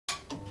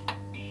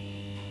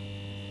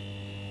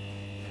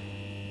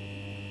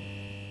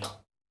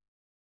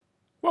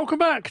welcome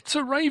back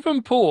to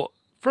Ravenport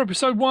for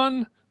episode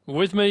 1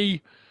 with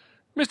me,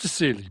 Mr.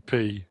 Silly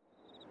P.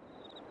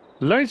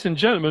 Ladies and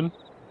gentlemen,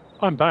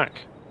 I'm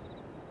back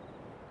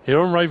here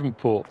on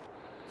Ravenport.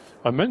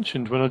 I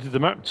mentioned when I did the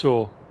map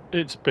tour,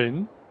 it's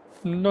been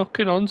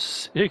knocking on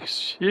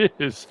 6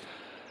 years.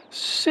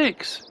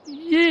 6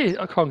 years!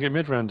 I can't get my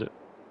head around it.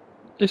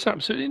 It's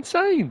absolutely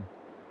insane.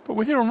 But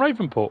we're here on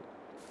Ravenport.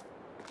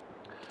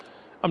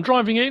 I'm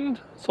driving in,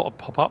 thought I'd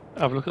pop up,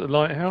 have a look at the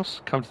lighthouse,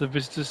 come to the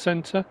visitor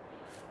centre,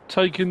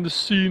 take in the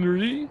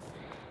scenery.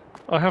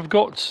 I have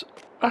got,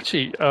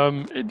 actually, I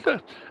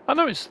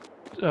know it's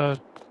a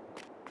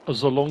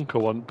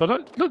Zolonka one, but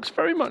it looks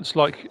very much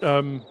like,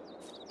 it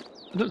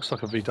looks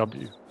like a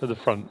VW at the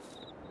front.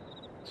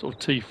 Sort of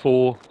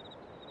T4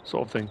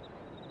 sort of thing.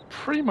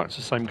 Pretty much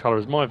the same colour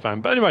as my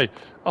van. But anyway,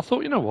 I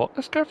thought, you know what,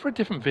 let's go for a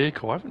different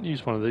vehicle. I haven't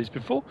used one of these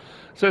before.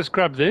 So let's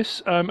grab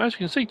this. As you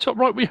can see, top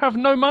right, we have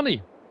no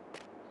money.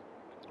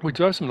 We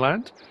do have some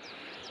land.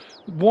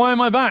 Why am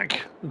I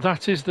back?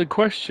 That is the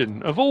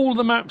question. Of all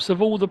the maps,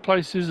 of all the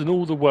places in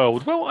all the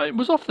world. Well, it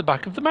was off the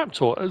back of the map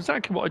tour.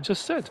 Exactly what I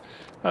just said.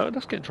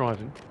 Let's get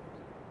driving.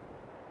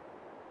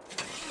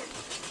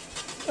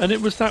 And it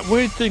was that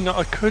weird thing that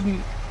I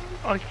couldn't...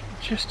 when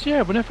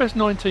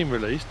FS19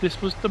 released, this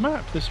was the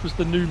map. This was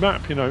the new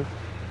map, you know.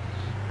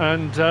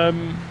 And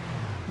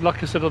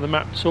like I said on the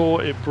map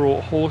tour, it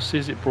brought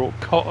horses, it brought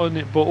cotton,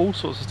 it brought all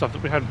sorts of stuff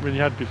that we hadn't really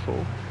had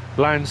before.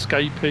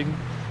 Landscaping.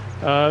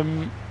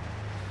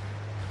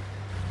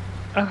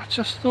 And I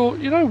just thought,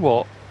 you know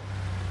what,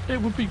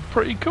 it would be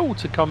pretty cool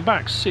to come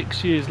back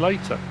 6 years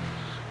later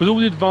with all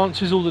the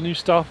advances, all the new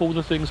stuff, all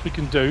the things we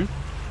can do.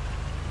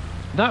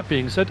 That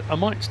being said, I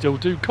might still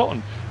do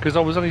cotton, because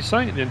I was only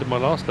saying at the end of my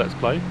last Let's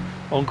Play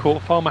on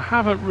Court Farm, I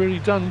haven't really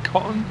done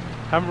cotton,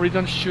 haven't really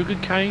done sugar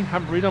cane,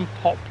 haven't really done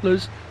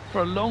poplars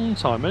for a long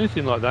time,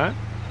 anything like that.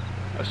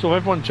 So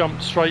everyone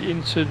jumped straight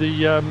into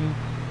the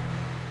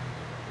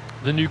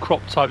new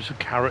crop types of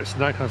carrots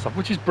and that kind of stuff,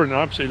 which is brilliant.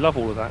 I absolutely love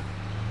all of that.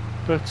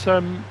 But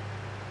am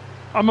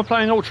I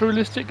playing ultra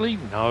realistically?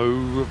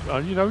 No.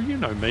 You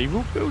know me.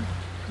 We'll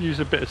use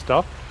a bit of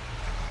stuff.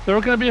 There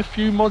are going to be a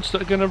few mods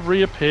that are going to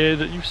reappear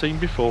that you've seen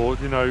before.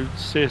 You know,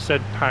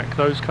 CSZ pack,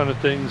 those kind of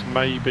things.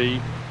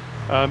 Maybe.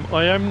 I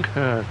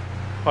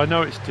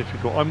know it's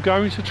difficult. I'm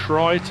going to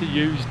try to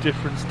use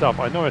different stuff.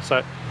 I know I say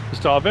at the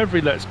start of every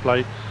Let's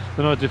Play,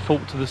 then I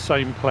default to the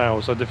same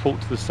plows. I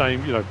default to the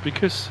same, you know,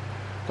 because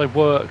they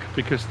work,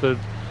 because the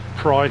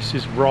price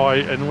is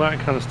right and all that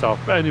kind of stuff.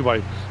 But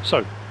anyway,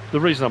 so the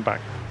reason I'm back,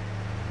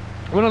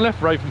 when I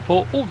left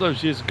Ravenport all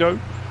those years ago,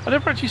 I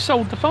never actually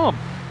sold the farm.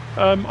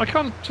 I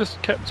kind of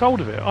just kept hold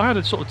of it. I had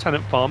a sort of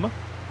tenant farmer.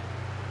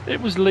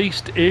 It was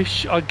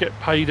leased-ish. I'd get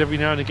paid every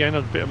now and again.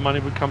 A bit of money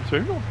would come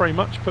through, not very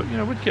much, but you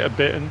know, we'd get a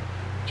bit, and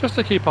just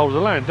to keep hold of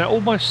the land. Now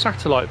all my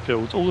satellite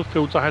fields, all the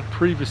fields I had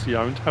previously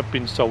owned, have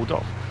been sold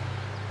off.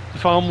 The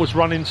farm was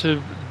run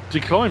into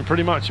decline,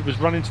 pretty much. It was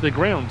run into the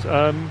ground.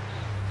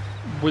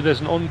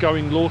 There's an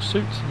ongoing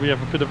lawsuit. We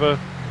have a bit of a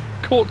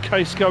court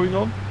case going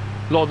on.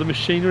 A lot of the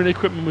machinery and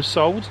equipment was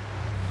sold.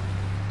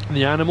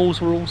 The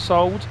animals were all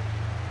sold.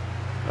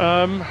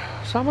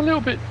 So I'm a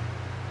little bit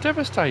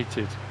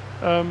devastated.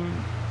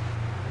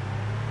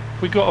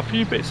 We got a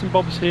few bits and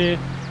bobs here.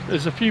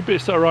 There's a few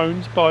bits that are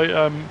owned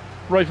by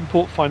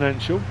Ravenport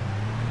Financial.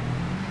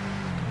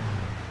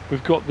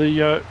 We've got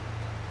the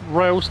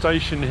rail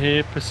station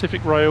here,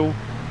 Pacific Rail,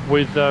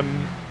 with I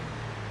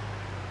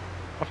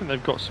think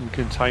they've got some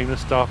container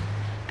stuff,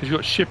 because you've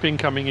got shipping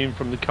coming in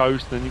from the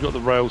coast, and then you've got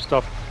the rail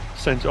stuff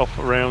sent off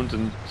around,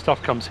 and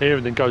stuff comes here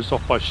and then goes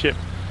off by ship.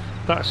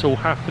 That's all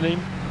happening.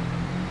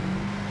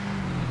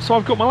 So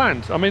I've got my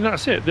land. I mean,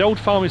 that's it. The old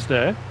farm is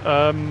there.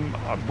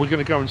 We're going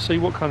to go and see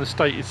what kind of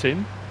state it's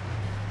in.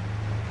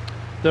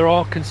 There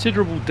are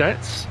considerable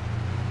debts,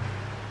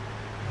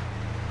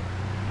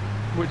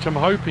 which I'm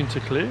hoping to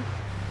clear.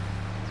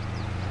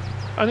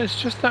 And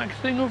it's just that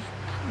thing of,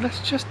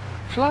 let's just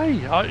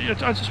play. I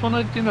just want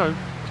to, you know,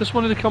 just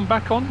wanted to come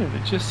back on it.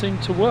 It just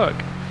seemed to work.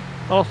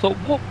 And I thought,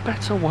 what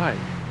better way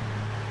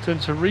than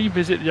to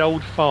revisit the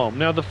old farm?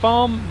 Now, the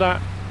farm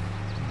that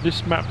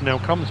this map now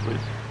comes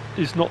with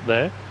is not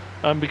there,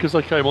 because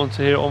I came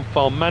onto here on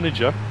Farm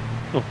Manager.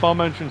 On Farm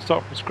Manager and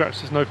start from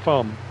scratch, there's no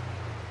farm.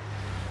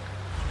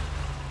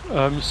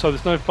 So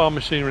there's no farm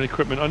machinery and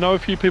equipment. I know a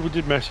few people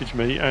did message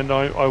me, and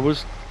I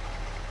was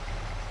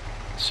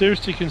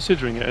seriously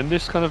considering it, and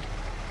this kind of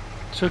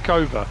took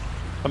over.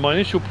 And my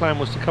initial plan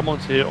was to come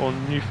onto here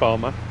on New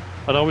Farmer,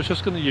 and I was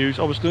just going to use,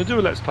 I was going to do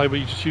a Let's Play where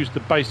you just use the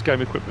base game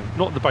equipment,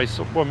 not the base,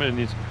 what I mean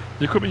is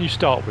the equipment you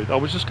start with. I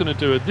was just going to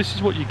do it, this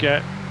is what you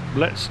get,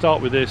 let's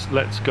start with this,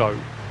 let's go.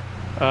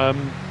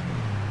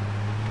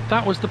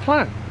 That was the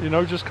plan, you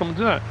know, just come and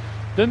do that.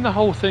 Then the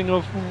whole thing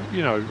of,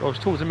 you know, I was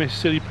talking to Miss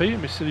Silly P,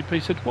 and Miss Silly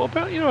P said, what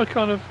about, you know, a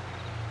kind of,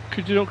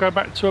 could you not go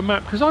back to a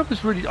map? Because I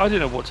didn't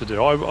know what to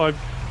do.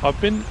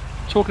 I've been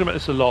talking about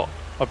this a lot.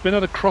 I've been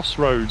at a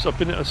crossroads. I've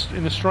been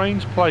in a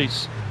strange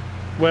place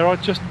where I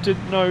just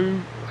didn't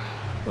know,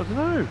 I don't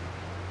know,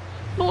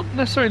 not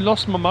necessarily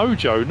lost my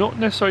mojo, not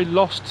necessarily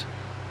lost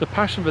the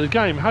passion for the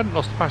game. I hadn't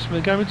lost the passion for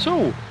the game at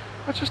all.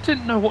 I just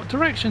didn't know what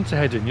direction to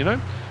head in, you know.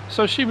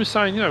 So she was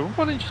saying, you know,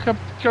 why don't you just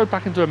go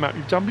back and do a map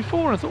you've done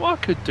before? And I thought, well, I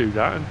could do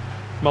that and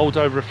mould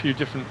over a few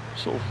different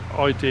sort of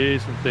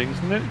ideas and things.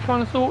 And then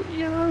kind of thought,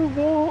 you know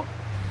what?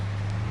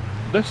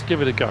 Let's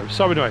give it a go.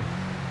 So anyway,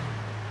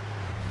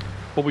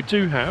 what we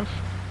do have,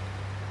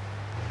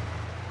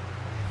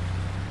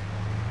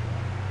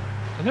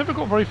 I never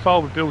got very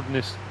far with building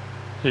this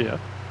here,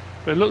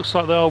 but it looks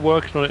like they are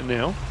working on it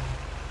now.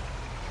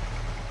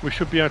 We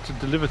should be able to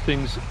deliver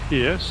things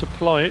here,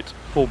 supply it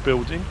for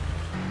building.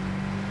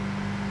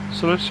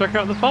 So let's check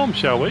out the farm,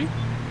 shall we?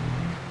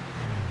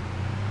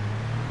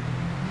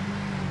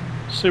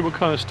 See what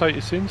kind of state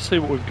it's in, see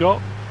what we've got.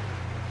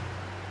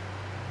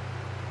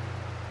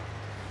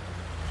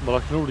 Well,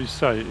 I can already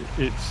say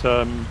it's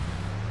we're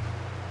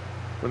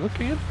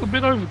looking a little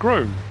bit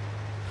overgrown.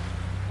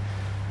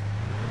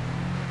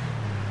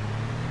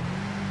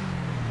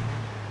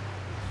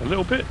 A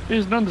little bit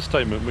is an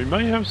understatement. We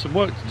may have some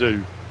work to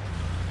do.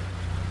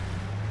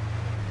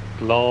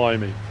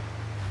 Blimey.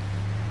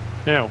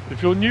 Now,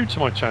 if you're new to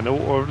my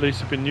channel, or at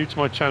least have been new to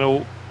my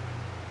channel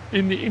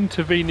in the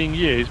intervening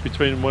years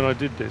between when I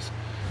did this,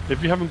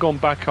 if you haven't gone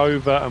back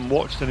over and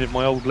watched any of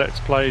my old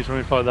Let's Plays or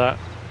anything like that,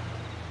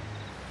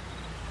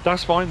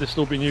 that's fine, this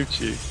will be new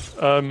to you.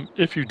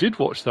 If you did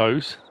watch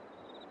those,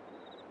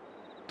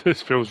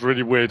 this feels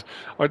really weird.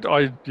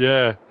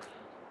 Yeah.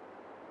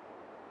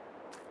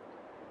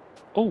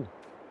 Oh.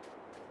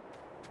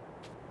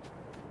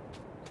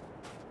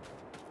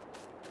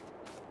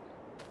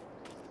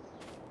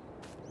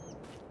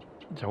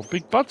 Oh,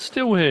 Big Bud's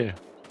still here.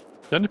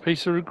 The only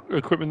piece of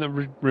equipment that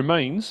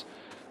remains.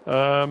 How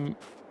are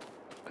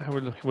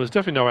we looking? Well, there's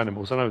definitely no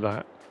animals, I know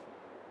that.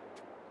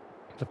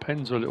 The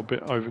pens are a little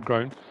bit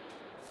overgrown.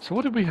 So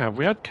what did we have?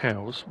 We had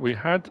cows, we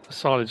had a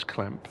silage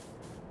clamp.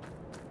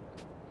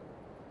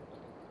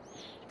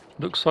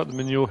 Looks like the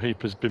manure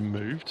heap has been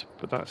moved,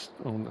 but that's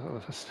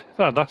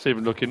that's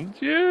even looking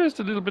just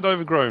a little bit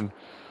overgrown.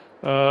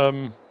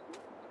 Well,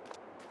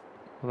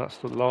 that's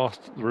the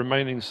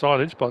remaining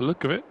silage by the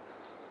look of it.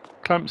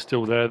 Clamp's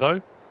still there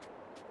though.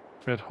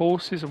 We had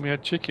horses and we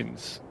had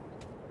chickens.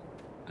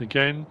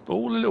 Again,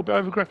 all a little bit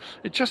overgrown.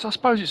 It just, I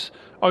suppose it's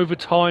over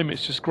time,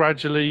 it's just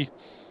gradually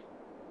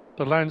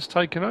the land's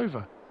taken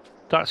over.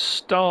 That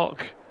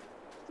stark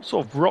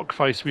sort of rock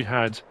face we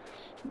had,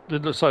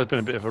 it looks like there's been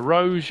a bit of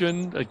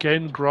erosion.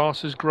 Again,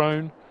 grass has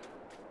grown.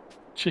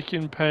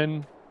 Chicken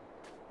pen.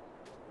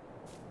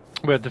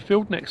 We had the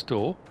field next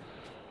door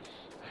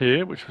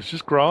here, which was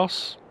just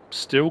grass,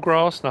 still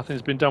grass,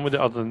 nothing's been done with it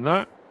other than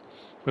that.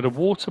 We had a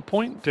water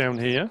point down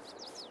here.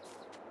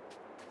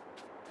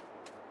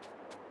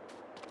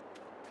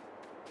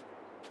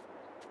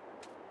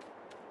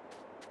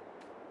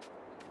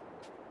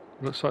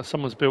 Looks like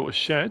someone's built a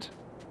shed.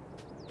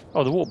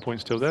 Oh, the water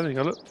point's still there. There you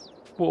go, look.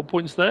 Water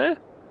point's there.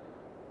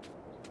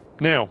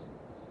 Now,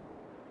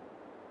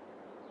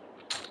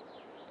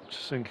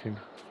 just thinking,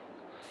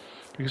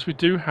 because we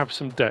do have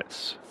some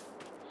debts.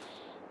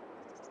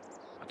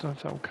 I don't know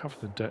if that will cover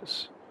the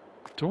debts.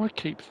 Do I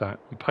keep that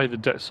and pay the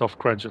debts off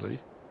gradually?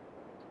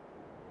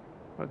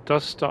 It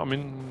does start, I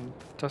mean,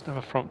 it doesn't have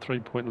a front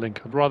 3-point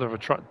link. I'd rather have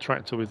a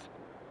tractor with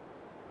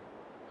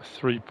a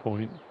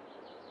 3-point.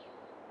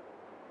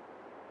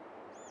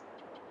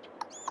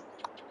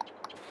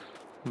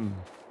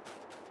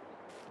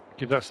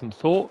 Give that some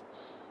thought.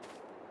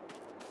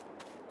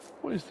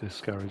 What is this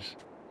garage?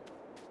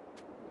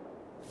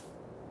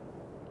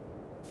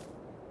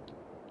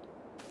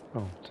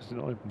 Oh, does it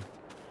not open?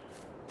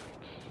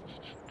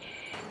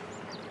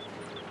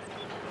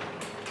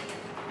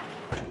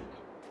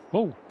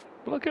 Oh,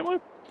 will I get my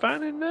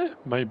van in there?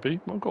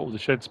 Maybe. I've got all the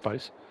shed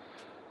space.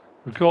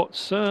 We've got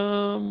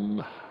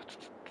some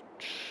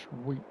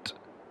wheat.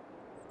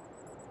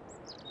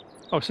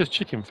 Oh, it says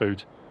chicken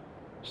food.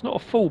 It's not a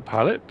full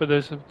pallet, but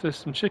there's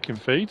some chicken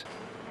feed.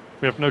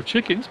 We have no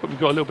chickens, but we've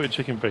got a little bit of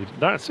chicken feed.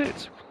 That's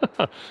it.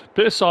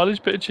 Bit of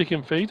silage, bit of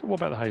chicken feed.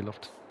 What about the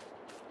hayloft?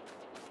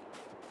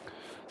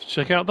 Let's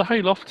check out the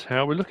hayloft.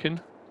 How are we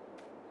looking?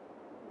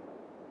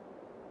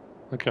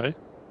 Okay.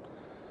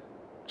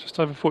 Just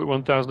over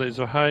 41,000 litres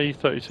of hay,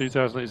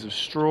 32,000 litres of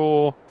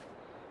straw.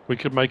 We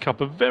could make up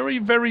a very,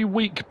 very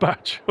weak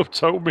batch of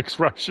total mixed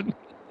ration.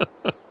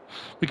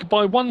 We could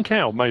buy one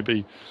cow,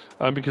 maybe,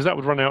 because that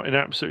would run out in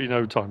absolutely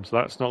no time, so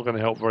that's not going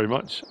to help very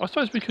much. I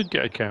suppose we could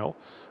get a cow,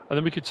 and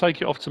then we could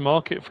take it off to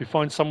market. If we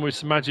find someone with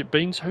some magic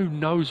beans, who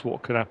knows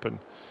what could happen.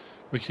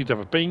 We could have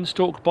a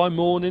beanstalk by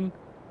morning,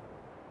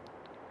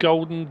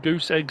 golden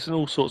goose eggs and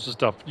all sorts of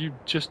stuff. You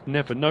just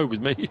never know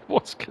with me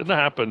what's going to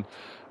happen.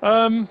 What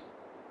I'm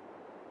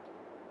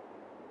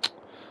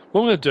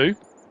going to do,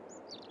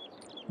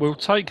 we'll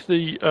take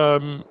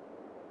the...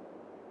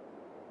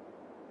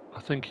 I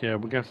think, yeah,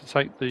 we're going to have to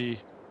take the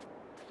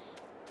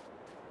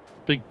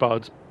Big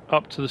Bud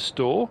up to the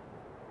store.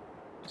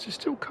 Is it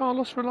still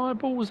Carlos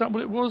Reliable? Was that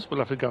what it was? We'll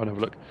have to go and have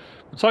a look.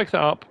 We'll take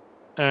that up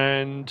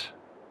and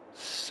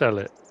sell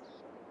it.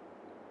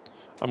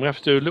 I'm going to have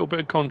to do a little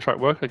bit of contract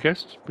work, I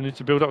guess. We need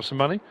to build up some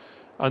money.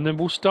 and then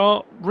we'll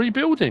start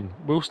rebuilding.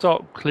 We'll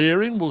start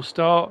clearing. We'll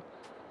start...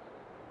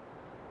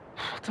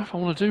 I don't know if I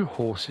want to do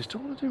horses. Do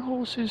I want to do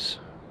horses?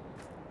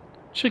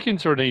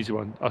 Chickens are an easy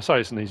one. I say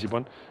it's an easy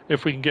one.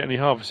 If we can get any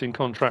harvesting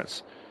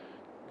contracts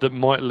that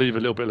might leave a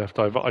little bit left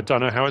over. I don't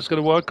know how it's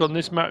going to work on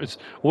this map. It's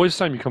always the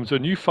same. You come to a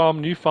new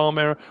farm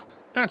area.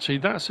 Actually,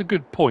 that's a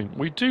good point.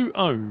 We do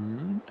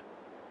own...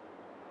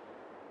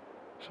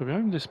 So we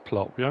own this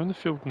plot. We own the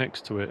field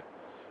next to it.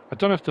 I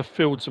don't know if the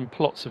fields and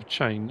plots have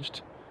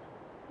changed.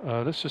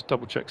 Let's just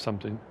double check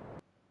something.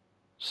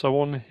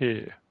 So on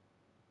here.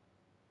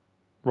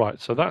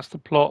 Right, so that's the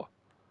plot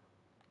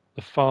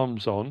the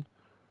farm's on.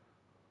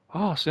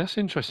 Ah, so that's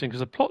interesting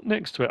because the plot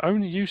next to it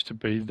only used to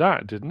be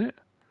that, didn't it?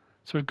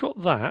 So we've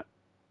got that.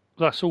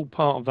 That's all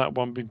part of that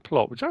one big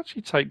plot, which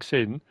actually takes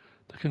in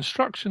the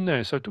construction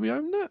there. So do we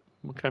own that?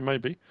 Okay,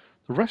 maybe.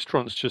 The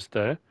restaurant's just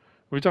there.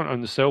 We don't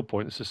own the sell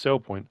point. It's a sell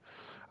point.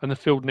 And the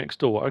field next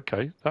door.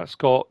 Okay, that's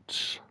got...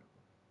 Is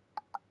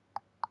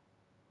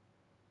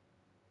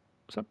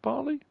that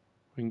barley?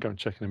 We can go and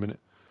check in a minute.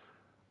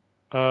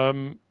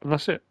 And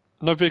that's it.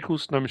 No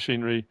vehicles, no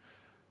machinery.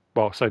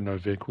 Well, I say no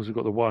vehicles. We've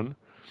got the one.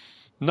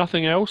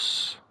 Nothing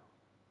else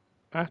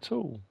at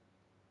all.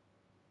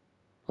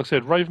 Like I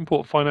said,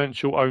 Ravenport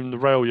Financial own the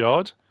rail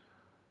yard.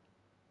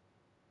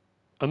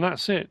 And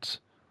that's it.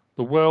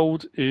 The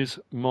world is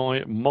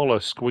my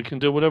mollusk. We can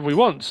do whatever we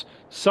want.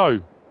 So,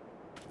 I'm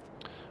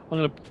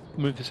going to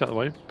move this out of the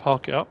way,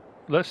 park it up.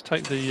 Let's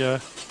take the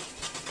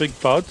big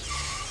bud.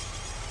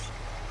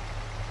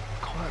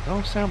 God, that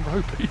does sound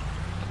ropey.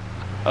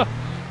 I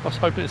was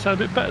hoping it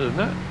sounded a bit better than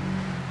that.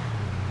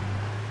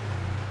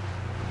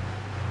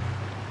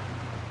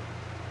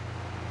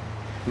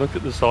 Look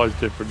at the size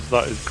difference.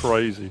 That is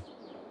crazy.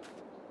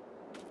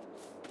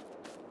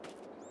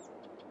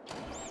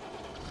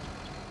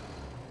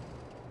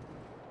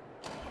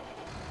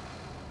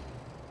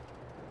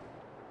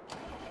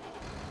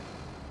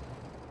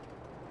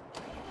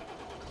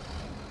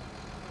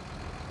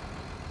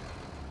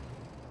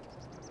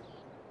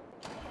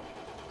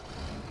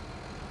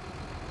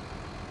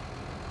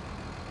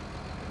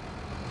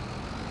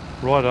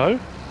 Righto.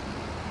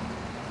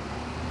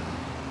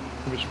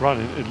 If it's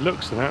running, it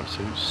looks an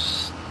absolute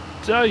state.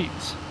 I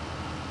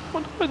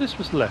wonder where this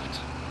was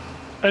left.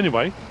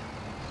 Anyway.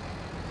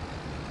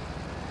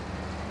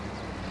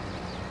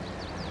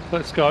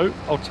 Let's go.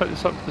 I'll take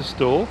this up to the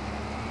store.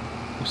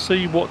 We'll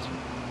see what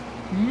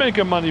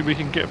mega money we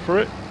can get for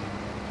it.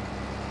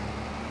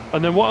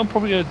 And then what I'm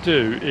probably going to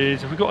do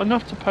is, if we've got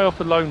enough to pay off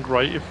the loan,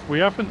 great. If we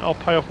haven't, I'll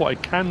pay off what I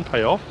can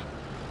pay off.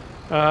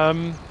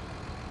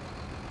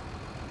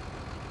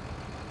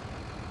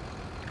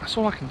 That's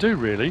all I can do,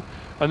 really.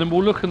 And then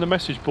we'll look in the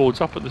message boards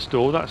up at the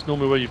store. That's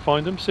normally where you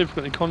find them. See if we've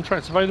got any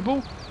contracts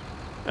available.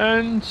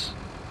 And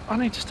I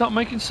need to start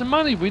making some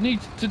money. We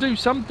need to do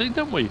something,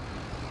 don't we?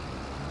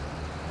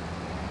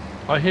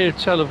 I hear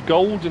tell of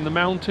gold in the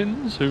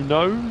mountains. Who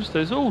knows?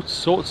 There's all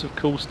sorts of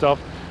cool stuff.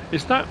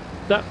 It's that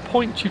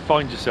point you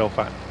find yourself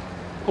at,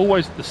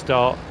 always at the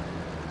start,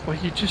 where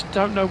you just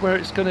don't know where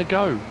it's going to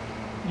go.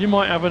 You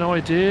might have an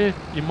idea.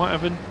 You might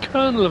have a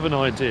kernel of an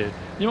idea.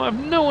 You might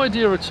have no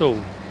idea at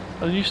all.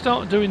 And you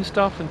start doing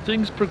stuff and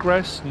things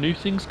progress, new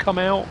things come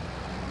out.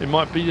 It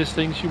might be there's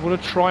things you want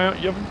to try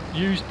out you haven't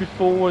used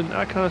before and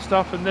that kind of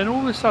stuff, and then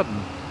all of a sudden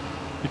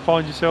you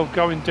find yourself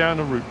going down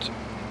a route.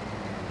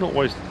 Not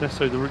always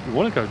necessarily the route you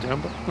want to go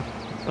down, but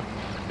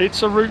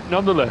it's a route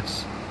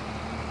nonetheless.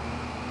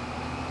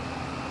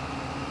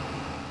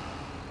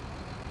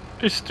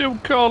 It's still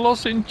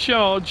Carlos in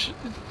charge.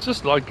 It's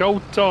just like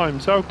old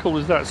times. How cool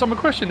is that? So my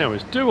question now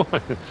is, do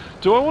I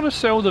want to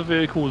sell the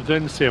vehicle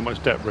then see how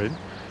much debt we're in?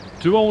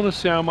 Do I want to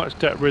see how much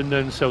debt we're in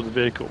then sell the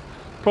vehicle?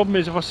 Problem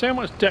is, if I see how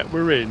much debt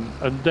we're in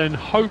and then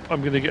hope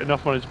I'm going to get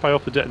enough money to pay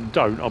off the debt and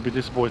don't, I'll be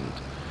disappointed.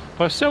 If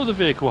I sell the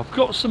vehicle, I've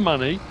got some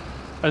money,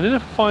 and then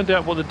if I find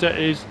out what the debt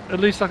is, at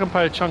least I can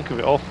pay a chunk of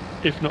it off,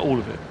 if not all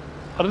of it.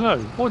 I don't know.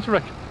 What do you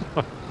reckon?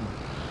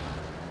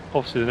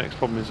 Obviously, the next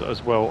problem is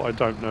as well, I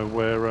don't know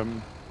where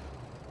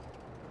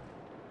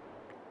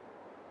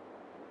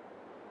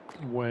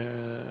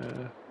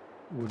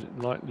would it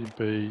likely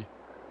be?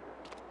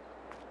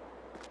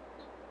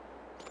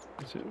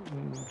 Is it,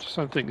 just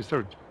don't think, there's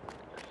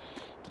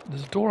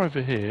a door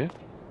over here.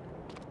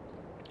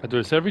 I do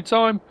this every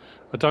time.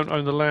 I don't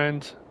own the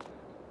land.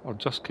 I'll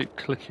just keep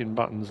clicking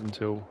buttons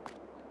until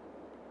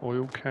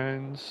oil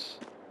cans,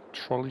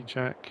 trolley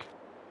jack,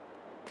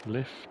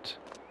 lift.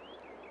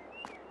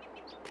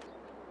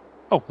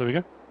 Oh, there we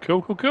go.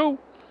 Cool, cool, cool.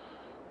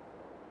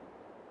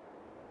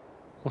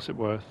 What's it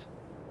worth?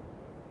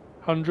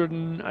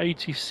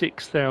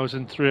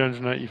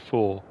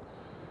 186,384.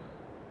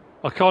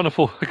 I can't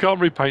afford. I can't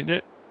repaint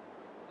it.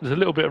 There's a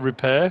little bit of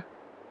repair.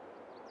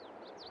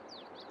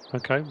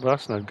 Okay, well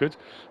that's no good.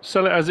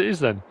 Sell it as it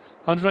is then.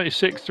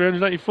 186,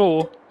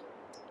 384.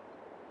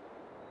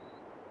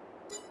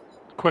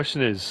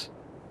 Question is,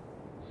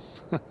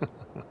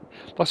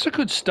 that's a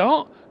good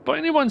start by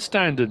anyone's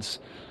standards.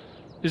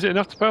 Is it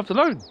enough to pay off the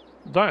loan?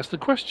 That's the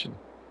question.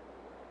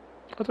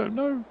 I don't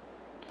know.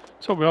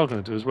 That's what we are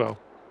going to do as well.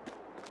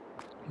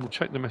 We'll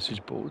check the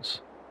message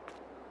boards.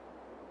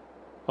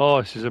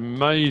 Oh, this is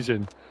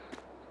amazing.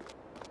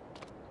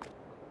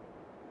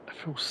 I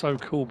feel so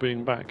cool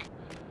being back.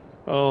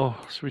 Oh,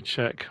 should we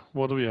check?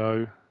 What do we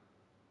owe?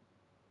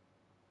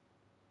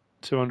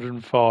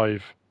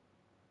 205.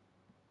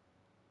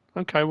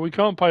 Okay, well we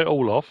can't pay it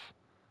all off.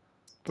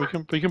 But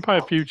we can pay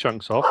a few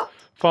chunks off.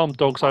 Farm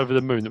dogs over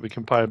the moon that we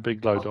can pay a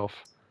big load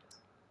off.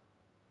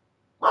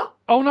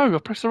 Oh no, I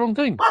pressed the wrong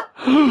thing.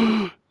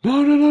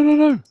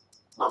 No.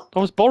 I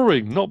was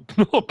borrowing, not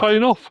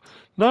paying off.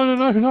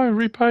 No,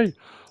 repay.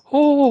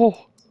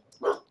 Oh,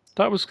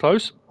 that was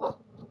close.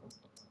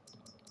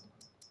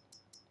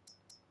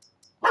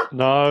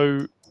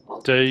 No,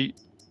 D.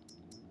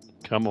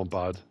 Come on,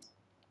 bud.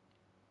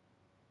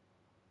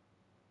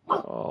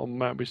 Oh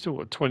man, we still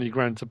got 20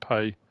 grand to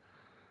pay.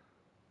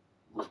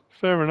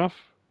 Fair enough.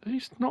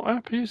 He's not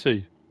happy, is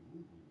he?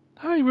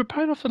 Hey, we're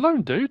paying off the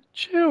loan, dude.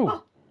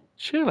 Chill.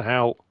 Chill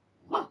out.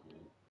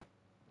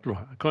 Right,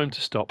 I got him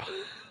to stop.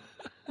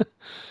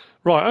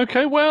 Right,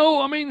 okay, well,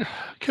 I mean,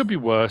 could be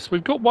worse.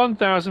 We've got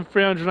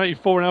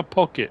 1,384 in our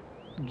pocket.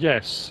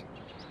 Yes.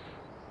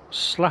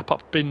 Slap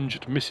up binge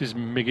at Mrs.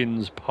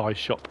 Miggins' pie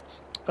shop.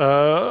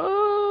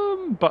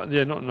 But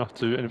yeah, not enough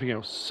to do anything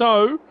else.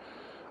 So,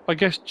 I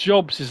guess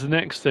jobs is the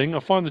next thing.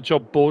 I'll find the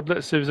job board.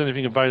 Let's see if there's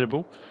anything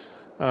available.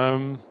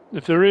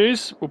 If there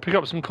is, we'll pick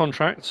up some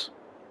contracts.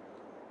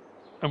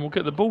 And we'll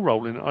get the ball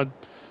rolling.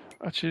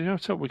 Actually,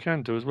 that's what we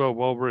can do as well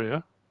while we're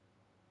here.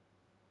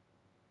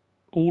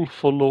 All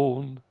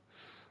forlorn.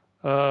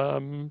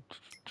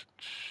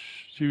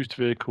 Used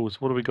vehicles.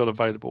 What have we got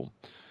available?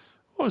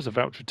 Oh, there's a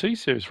voucher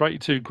T-Series for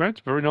 82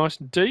 grand. Very nice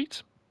indeed.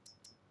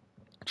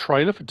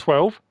 Trailer for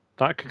 12.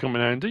 That could come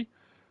in handy.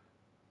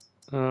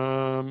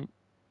 The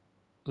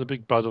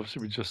big bud,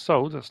 obviously, we just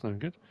sold. That's no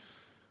good.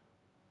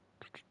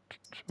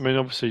 I mean,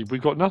 obviously,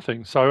 we've got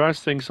nothing. So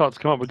as things start to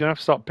come up, we're going to have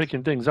to start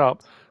picking things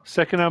up.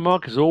 Second-hand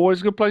market is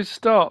always a good place to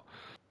start.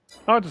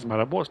 Oh, it doesn't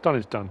matter. What's done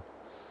is done.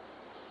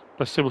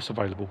 Let's see what's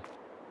available.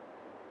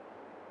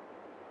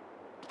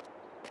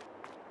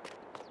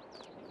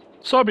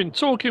 So I've been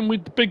talking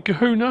with the big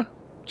kahuna,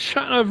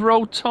 chatting over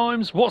old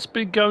times, what's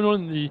been going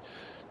on in the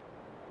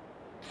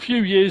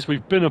few years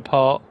we've been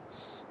apart.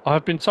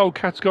 I've been told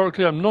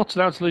categorically I'm not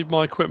allowed to leave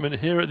my equipment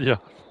here at the yard,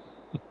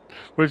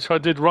 which I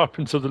did right up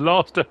until the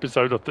last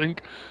episode, I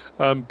think,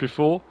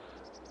 before.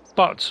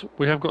 But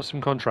we have got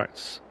some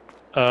contracts.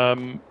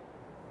 Hang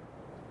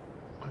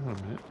on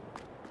a minute.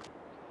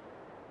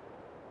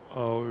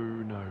 Oh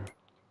no.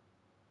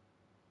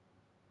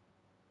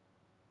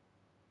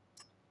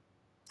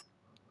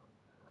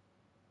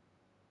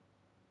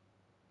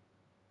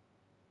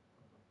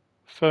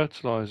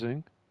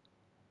 Fertilizing,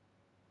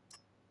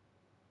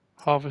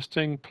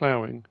 harvesting,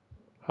 ploughing.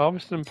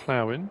 Harvesting and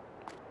ploughing.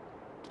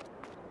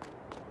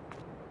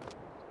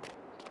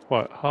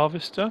 Right,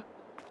 harvester,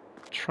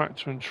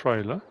 tractor and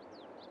trailer.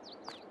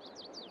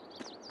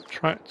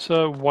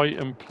 Tractor, weight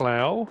and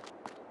plough.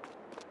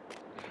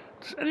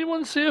 Does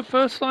anyone see a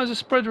fertilizer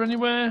spreader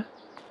anywhere?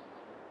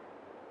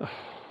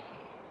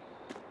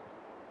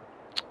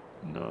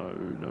 No.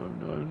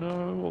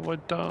 What have I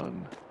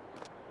done?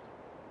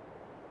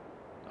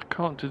 I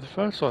can't do the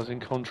fertilizing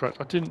contract.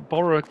 I didn't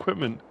borrow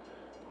equipment.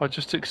 I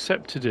just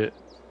accepted it.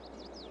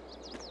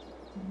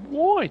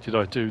 Why did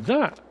I do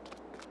that?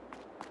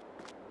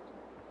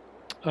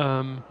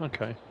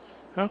 Okay.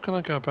 How can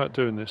I go about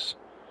doing this?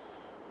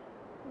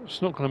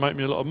 It's not going to make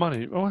me a lot of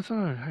money. Oh, I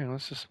don't know. Hang on.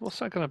 What's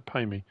that going to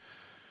pay me?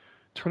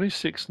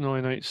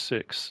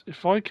 26,986.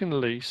 If I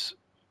can lease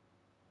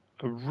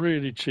a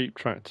really cheap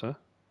tractor,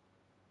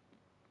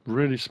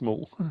 really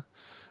small,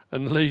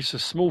 and lease a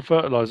small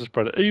fertilizer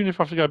spreader, even if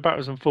I have to go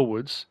backwards and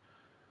forwards,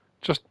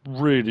 just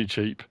really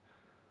cheap,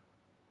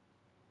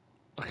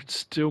 I could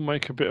still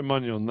make a bit of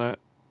money on that,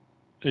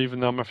 even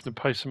though I'm having to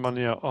pay some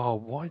money out. Oh,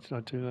 why did I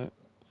do that?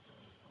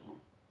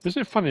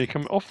 Isn't it funny? You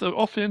come off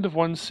the end of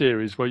one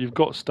series where you've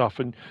got stuff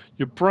and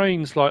your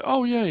brain's like,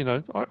 oh yeah, you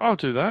know, I'll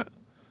do that.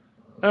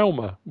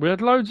 Elmer, we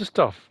had loads of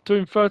stuff.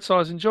 Doing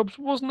fertilising jobs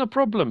wasn't a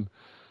problem.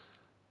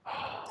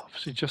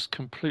 Obviously just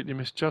completely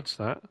misjudged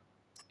that.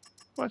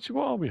 Well, actually,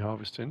 what are we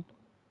harvesting?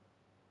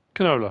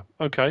 Canola.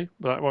 Okay,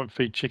 well, that won't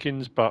feed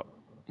chickens, but,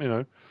 you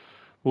know,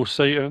 we'll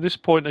see. And at this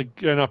point,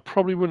 again, I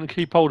probably wouldn't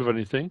keep hold of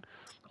anything.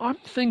 I'm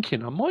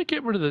thinking I might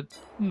get rid of the...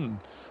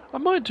 I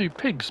might do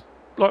pigs,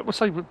 like, we'll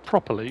say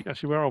properly.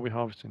 Actually, where are we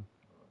harvesting?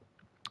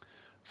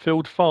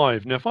 Field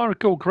 5. Now, if I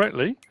recall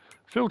correctly,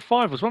 Field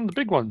 5 was one of the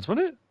big ones,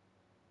 wasn't it?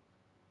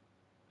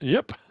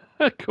 Yep,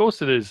 of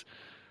course it is.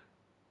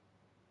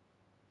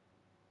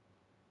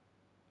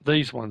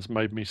 These ones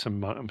made me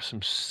some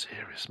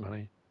serious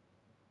money.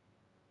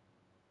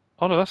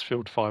 Oh no, that's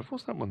Field 5.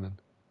 What's that one then?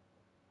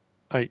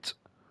 8.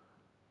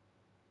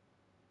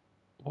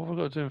 What have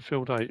I got to do in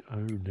Field 8? Oh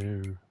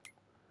no.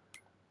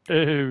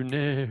 Oh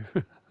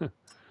no.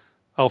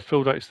 Oh,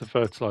 Field 8 is the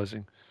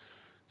fertilising.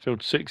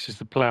 Field 6 is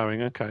the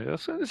ploughing. Okay,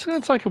 it's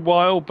going to take a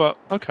while, but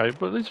okay.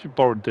 But at least we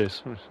borrowed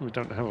this. We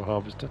don't have a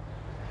harvester.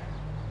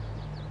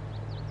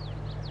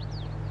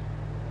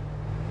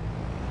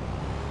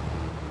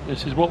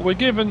 This is what we're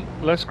given.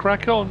 Let's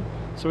crack on.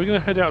 So we're going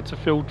to head out to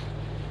field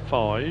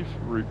 5.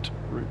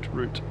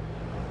 Route.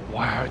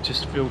 Wow, it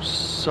just feels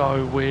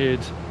so weird.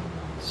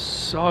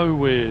 So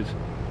weird.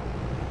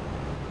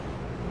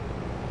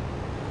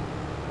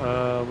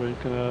 We're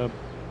going to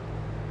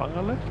bung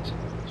our left.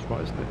 That's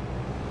right, isn't it?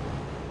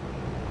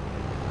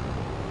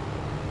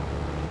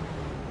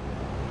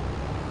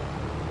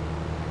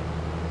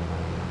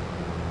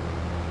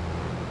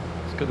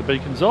 Let's get the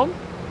beacons on.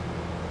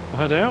 We'll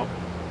head out.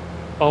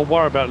 I'll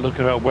worry about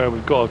looking at where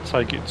we've got to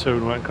take it to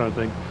and all that kind of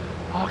thing.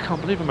 Oh, I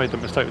can't believe I made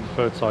that mistake with the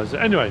fertiliser.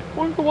 Anyway,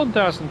 we've got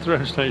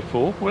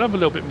 1,384. We'll have a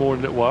little bit more in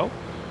a little while.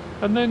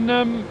 And then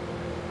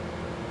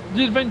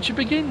the adventure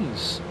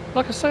begins.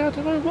 Like I say, I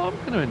don't know what I'm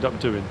going to end up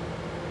doing.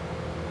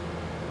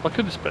 I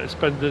could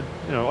spend the,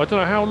 you know, I don't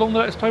know how long the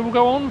Let's Play will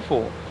go on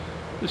for.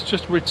 It's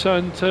just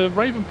return to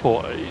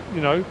Ravenport,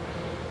 you know.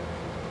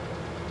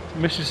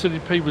 Mrs. Silly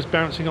P was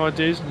bouncing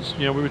ideas, and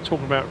you know, we were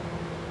talking about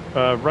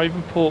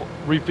Ravenport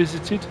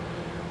Revisited,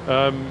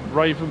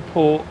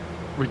 Ravenport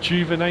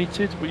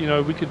Rejuvenated. You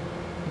know, we could.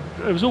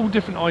 It was all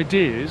different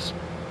ideas,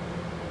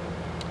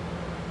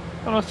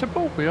 and I said,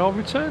 "Well, we are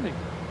returning."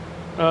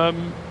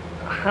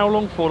 How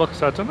long for? Like I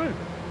said, I don't know.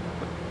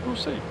 But we'll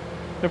see.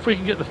 If we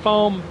can get the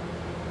farm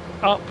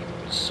up,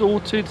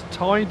 sorted,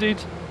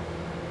 tidied,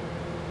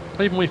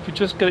 even if we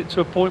just get it to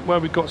a point where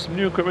we've got some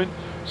new equipment,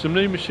 some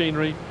new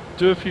machinery,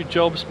 do a few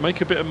jobs, make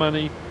a bit of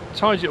money,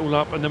 tidy it all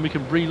up, and then we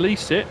can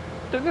release it,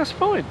 then that's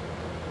fine.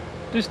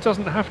 This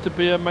doesn't have to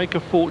be a make a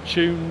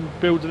fortune,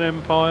 build an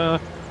empire.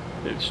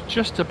 It's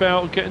just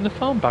about getting the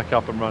farm back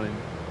up and running.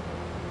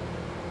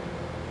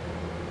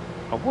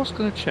 I was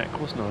going to check,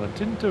 wasn't I? I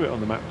didn't do it on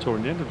the map tour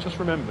in the end, I've just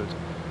remembered.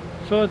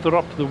 Further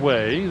up the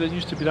way, there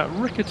used to be that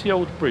rickety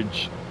old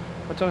bridge.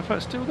 I don't know if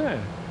that's still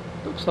there.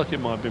 Looks like it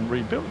might have been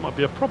rebuilt. It might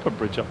be a proper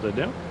bridge up there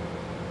now.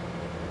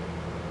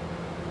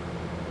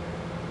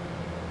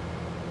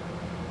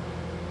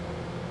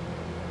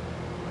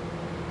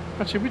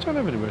 Actually, we don't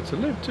have anywhere to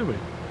live, do we?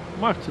 I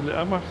might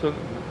have to.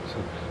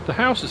 The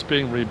house is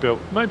being rebuilt.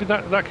 Maybe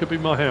that could be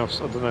my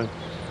house. I don't know.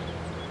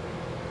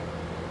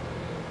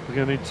 We're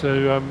going to need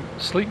to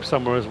sleep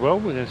somewhere as well.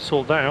 We're going to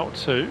sort that out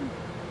too.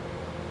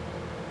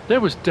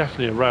 There was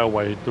definitely a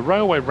railway. The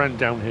railway ran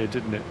down here,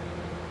 didn't it?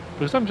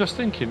 Because I'm just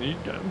thinking,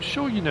 I'm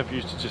sure you never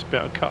used to just be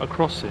able to cut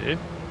across here.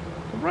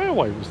 The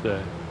railway was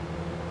there.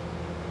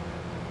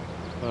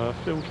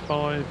 Field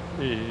 5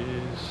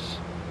 is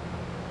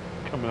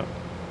coming up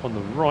on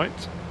the right.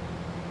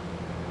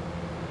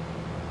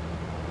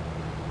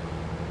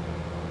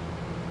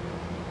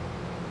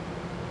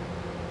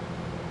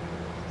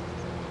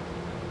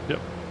 Yep.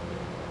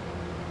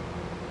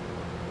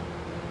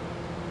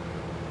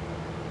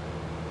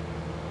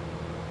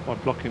 By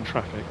blocking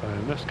traffic.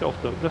 Let's get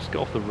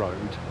off the road.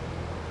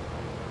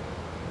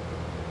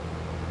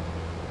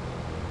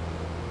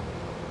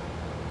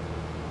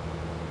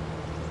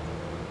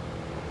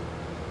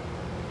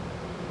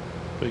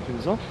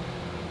 Beacons off.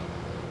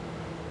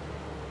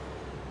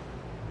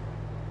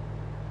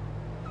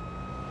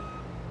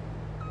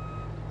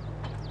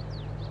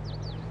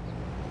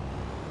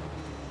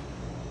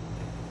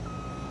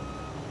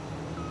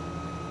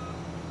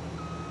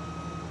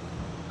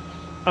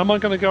 Am I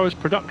going to go as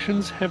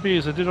productions heavy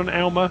as I did on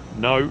Alma?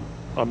 No,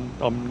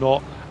 I'm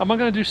not. Am I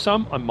going to do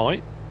some? I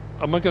might.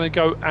 Am I going to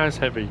go as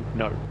heavy?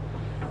 No.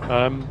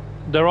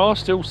 There are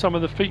still some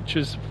of the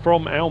features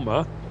from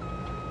Alma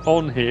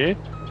on here.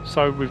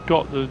 So we've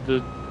got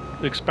the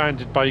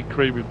expanded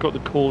bakery, we've got the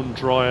corn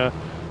dryer,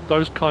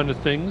 those kind of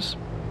things.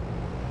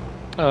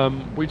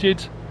 We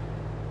did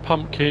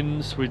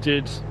pumpkins, we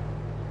did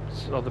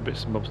other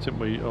bits and bobs, didn't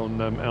we, on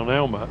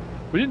Alma.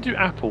 We didn't do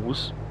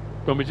apples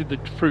when we did the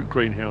fruit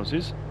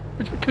greenhouses,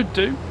 which we could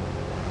do.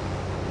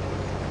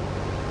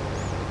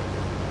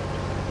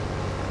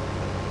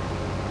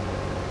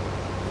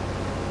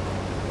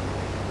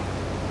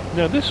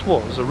 Now this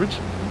was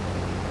originally...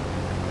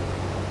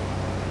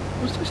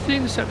 Was this the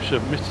inception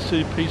of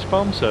Mr. CP's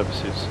farm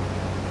services?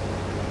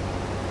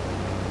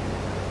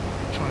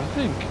 I'm trying to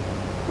think.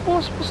 It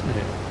was, wasn't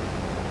it?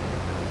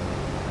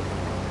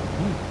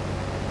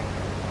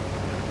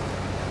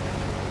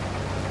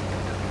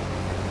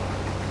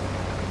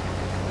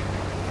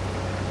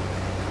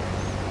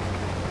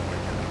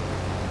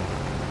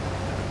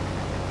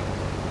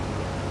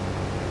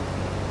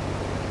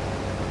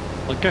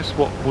 I guess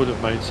what would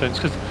have made sense,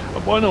 because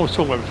when I was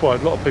talking about before, a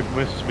lot of people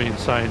messaged me and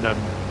saying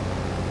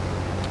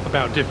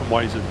about different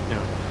ways of, you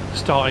know,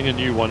 starting a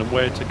new one and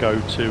where to go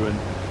to, and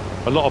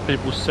a lot of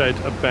people said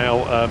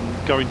about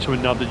going to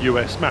another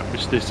US map,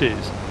 which this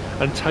is,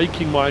 and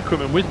taking my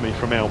equipment with me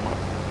from Alma.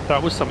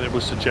 That was something that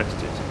was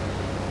suggested,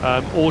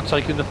 or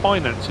taking the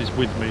finances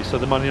with me, so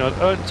the money I'd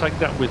earned, take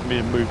that with me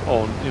and move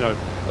on. You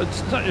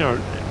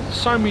know,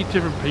 so many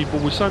different people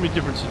with so many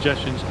different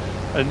suggestions,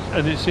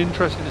 and it's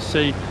interesting to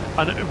see.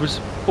 And it was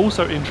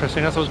also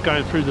interesting as I was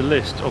going through the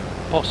list of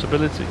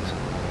possibilities,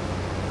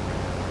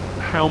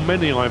 how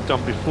many I've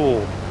done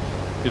before.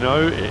 You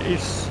know,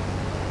 it's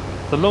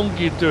the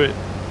longer you do it,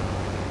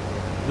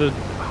 the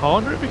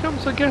harder it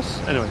becomes, I guess.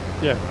 Anyway,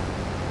 yeah.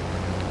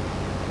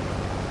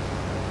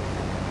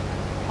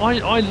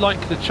 I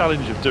like the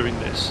challenge of doing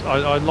this.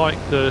 I like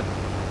the,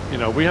 you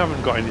know, we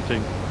haven't got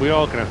anything. We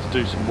are going to have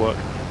to do some work.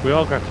 We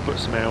are going to have to put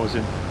some hours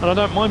in. And I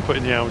don't mind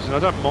putting the hours in. I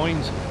don't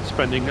mind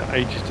spending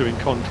ages doing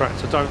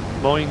contracts. I don't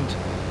mind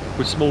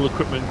with small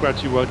equipment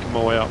gradually working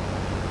my way up.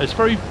 It's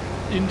very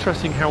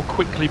interesting how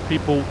quickly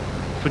people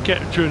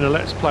forget during a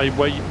Let's Play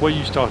where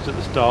you started at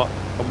the start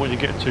and when you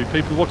get to.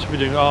 People watching me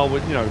doing, oh,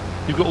 well, you know,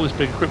 you've got all this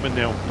big equipment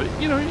now. But,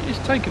 you know, it's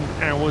taken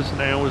hours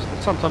and hours,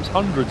 sometimes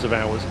hundreds of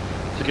hours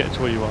to get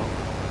to where you are.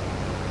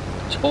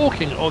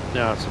 Talking of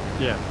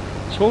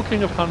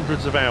talking of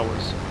hundreds of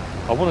hours,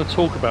 I want to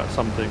talk about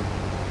something.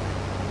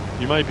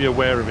 You may be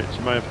aware of it,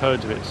 you may have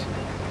heard of it,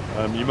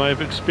 you may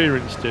have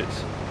experienced it.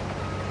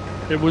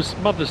 It was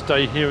Mother's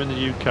Day here in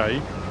the UK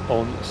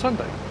on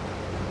Sunday,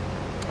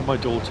 and my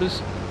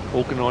daughters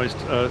organised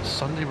a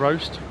Sunday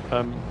roast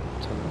at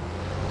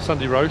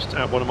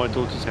one of my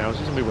daughter's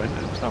houses, and we went,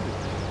 and it was lovely.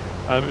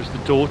 It was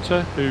the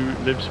daughter who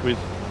lives with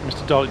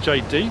Mr. Dalek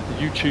JD, the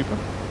YouTuber.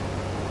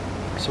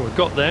 So I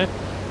got there,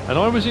 and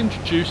I was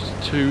introduced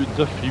to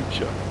the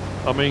future.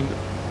 I mean,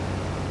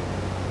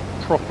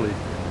 properly.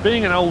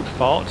 Being an old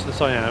fart,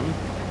 as I am,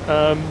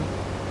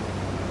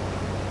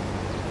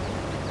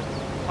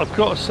 I've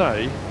got to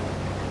say,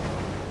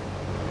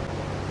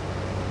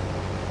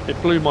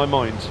 it blew my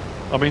mind.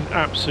 I mean,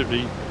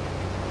 absolutely.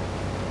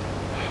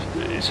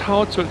 It's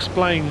hard to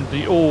explain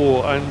the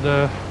awe,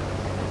 and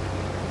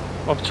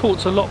I've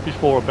talked a lot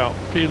before about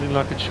feeling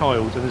like a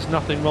child, and there's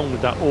nothing wrong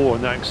with that awe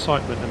and that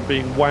excitement and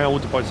being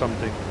wowed by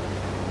something.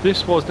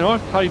 This was, now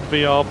I've played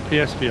VR,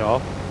 PSVR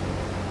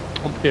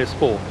on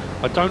PS4.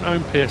 I don't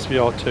own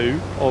PSVR 2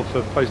 of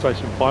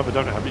PlayStation 5, I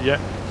don't have it yet.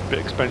 It's a bit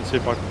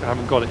expensive, I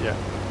haven't got it yet.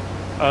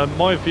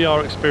 My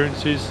VR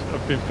experiences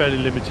have been fairly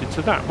limited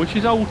to that, which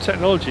is old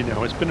technology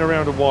now. It's been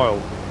around a while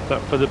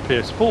for the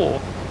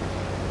PS4.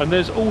 And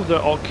there's all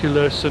the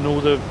Oculus and all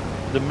the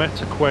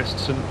Meta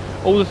Quests and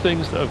all the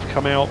things that have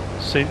come out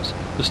since.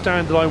 The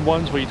standalone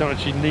ones where you don't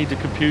actually need a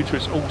computer,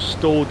 it's all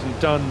stored and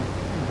done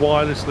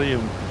wirelessly,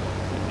 and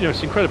you know,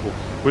 it's incredible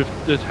with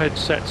the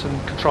headsets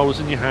and controllers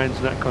in your hands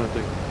and that kind of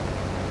thing.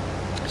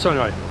 So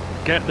anyway,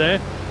 get there,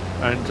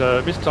 and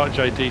Mr.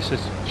 JD says,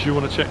 do you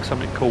want to check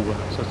something cool? So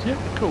I said,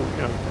 yeah, cool,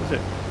 you know, that's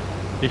it.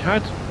 He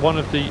had one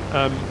of the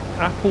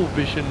Apple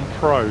Vision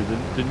Pro,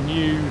 the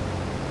new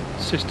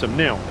system.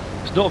 Now,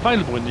 it's not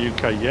available in the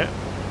UK yet.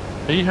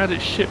 He had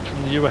it shipped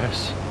from the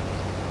US.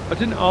 I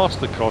didn't ask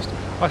the cost.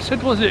 I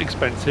said, was it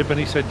expensive? And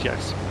he said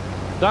yes.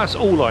 That's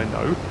all I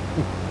know.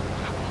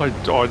 I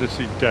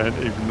honestly daren't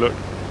even look.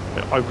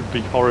 I would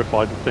be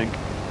horrified to think,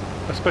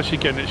 especially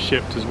getting it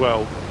shipped as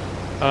well.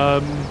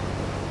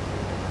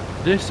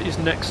 This is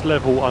next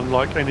level,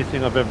 unlike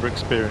anything I've ever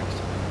experienced.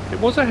 It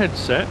was a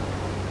headset,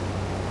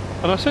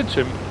 and I said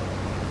to him,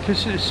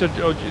 because he said,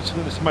 oh, it's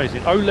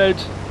amazing.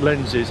 OLED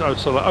lenses,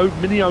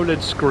 mini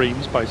OLED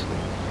screens, basically.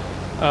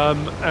 I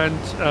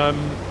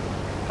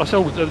said,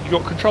 oh, you've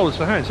got controllers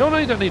for hands. Oh, no,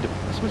 you don't need them.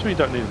 That's what you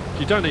don't need them. If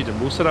you don't need them,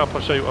 we'll set up,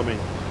 I'll show you what I mean.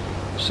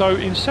 So,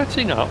 in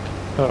setting up,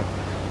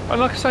 and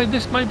like I say,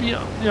 this may be,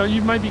 you know,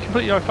 you may be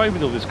completely au fait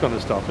with all this kind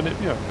of stuff, and it,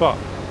 you know, but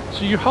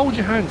so you hold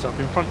your hands up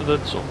in front of the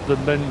sort of the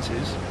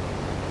lenses,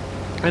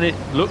 and it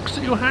looks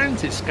at your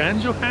hands, it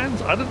scans your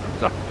hands. I don't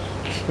know.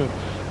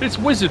 It's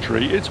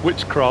wizardry, it's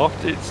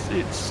witchcraft,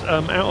 it's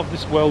out of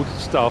this world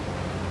stuff,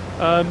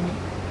 and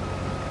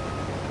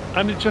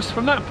it just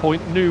from that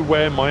point knew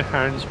where my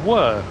hands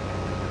were,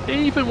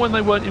 even when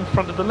they weren't in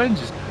front of the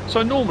lenses.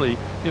 So normally,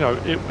 you know,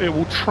 it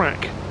will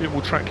track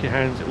your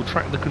hands, it will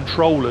track the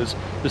controllers,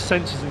 the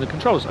sensors in the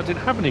controllers. I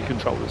didn't have any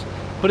controllers,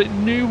 but it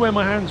knew where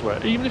my hands were,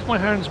 even if my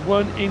hands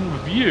weren't in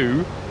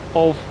view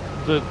of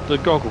the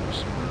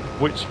goggles,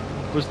 which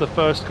was the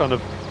first kind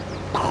of,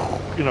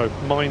 you know,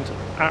 mind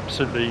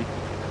absolutely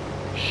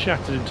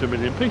shattered into a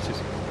million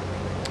pieces.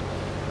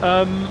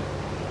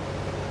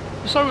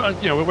 So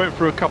you know, we went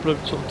through a couple of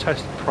sort of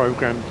test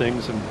program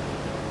things, and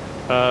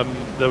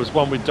there was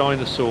one with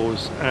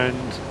dinosaurs, and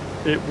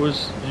it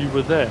was, you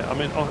were there. I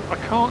mean, I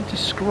can't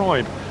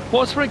describe.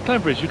 What's very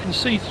clever is you can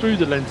see through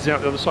the lenses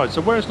out the other side.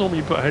 So whereas normally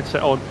you put a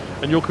headset on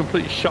and you're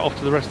completely shut off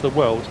to the rest of the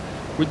world,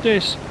 with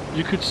this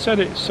you could set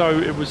it so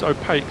it was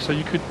opaque, so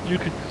you could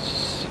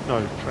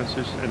no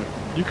translucent.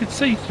 You could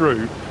see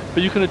through,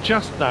 but you can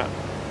adjust that.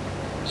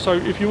 So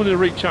if you wanted to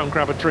reach out and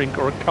grab a drink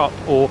or a cup,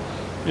 or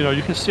you know,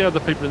 you can see other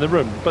people in the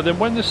room. But then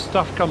when this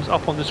stuff comes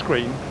up on the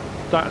screen,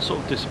 that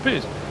sort of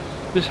disappears.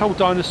 This whole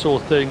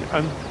dinosaur thing,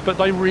 but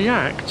they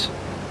react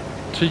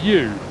to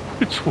you,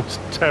 which was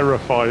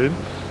terrifying,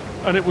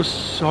 and it was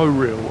so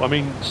real. I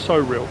mean, so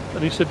real.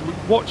 And he said,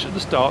 watch at the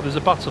start, there's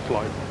a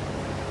butterfly,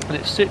 and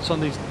it sits on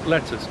these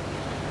letters.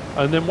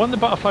 And then when the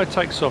butterfly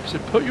takes off, he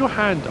said, put your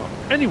hand up.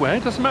 Anywhere,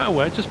 it doesn't matter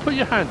where, just put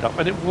your hand up,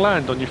 and it will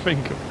land on your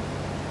finger.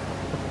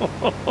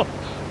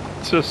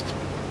 Just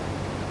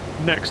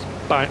next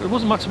bang. There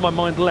wasn't much of my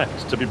mind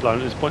left to be blown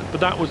at this point, but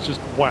that was just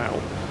wow.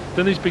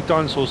 Then these big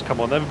dinosaurs come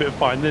on, they have a bit of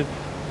fight, and then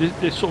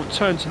they sort of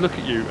turn to look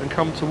at you and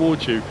come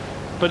towards you,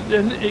 but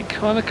then it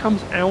kind of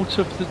comes out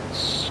of the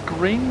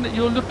screen that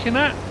you're looking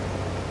at.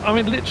 I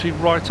mean, literally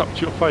right up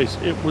to your face.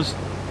 It was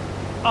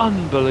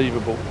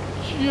unbelievable,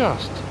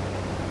 just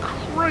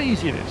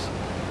craziness.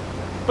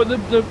 But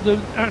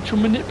the actual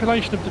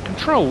manipulation of the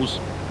controls,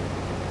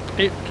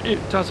 it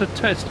does a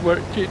test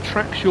where it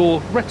tracks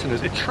your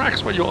retinas, it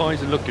tracks where your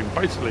eyes are looking,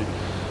 basically.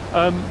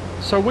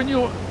 So when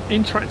you're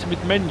interacting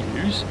with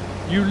menus,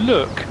 you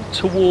look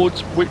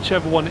towards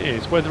whichever one it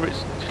is, whether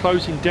it's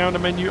closing down a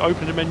menu,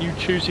 opening a menu,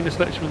 choosing a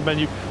selection of the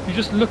menu, you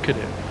just look at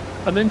it.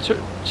 And then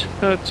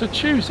to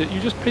choose it, you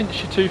just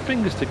pinch your two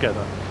fingers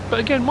together. But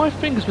again, my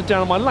fingers were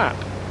down on my lap.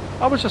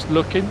 I was just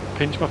looking,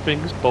 pinch my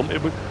fingers, boom.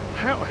 It would,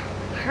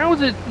 how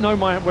did it know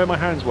where my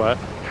hands were?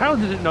 How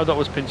did it know that I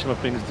was pinching my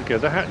fingers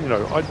together?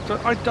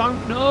 I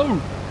don't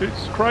know.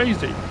 It's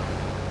crazy.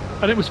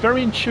 And it was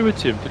very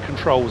intuitive, the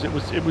controls. It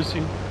was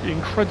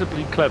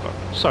incredibly clever.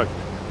 So,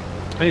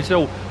 and he said,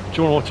 "Oh,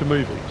 do you want to watch a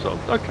movie?" So,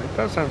 okay,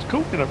 that sounds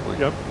cool.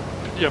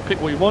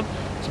 Pick what you want.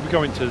 So we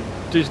go into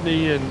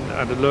Disney and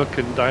had a look,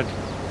 and they had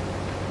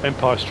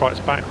Empire Strikes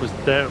Back was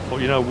there. I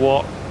thought, you know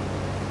what?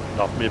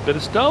 Love me a bit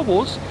of Star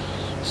Wars.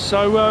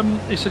 So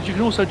he said you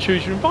can also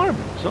choose your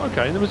environment. So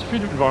okay, and there was a few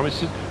different environments.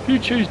 He said, if you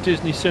choose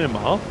Disney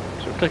Cinema,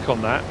 so click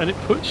on that, and it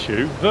puts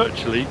you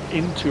virtually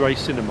into a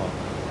cinema,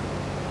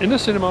 in a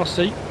cinema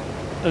seat,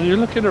 and you're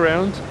looking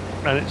around,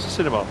 and it's a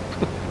cinema.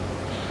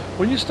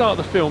 When you start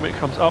the film, it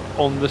comes up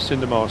on the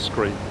cinema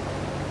screen,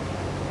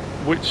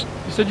 which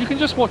he said you can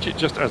just watch it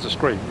just as a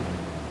screen.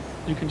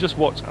 You can just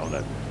watch out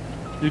there.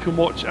 You can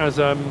watch as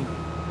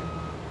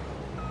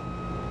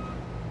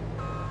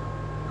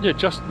yeah,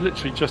 just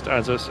literally just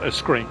as a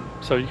screen,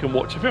 so you can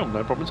watch a film,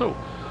 no problem at all.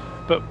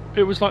 But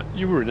it was like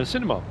you were in a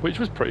cinema, which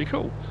was pretty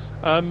cool.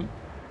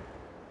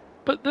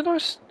 But then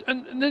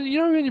and then, you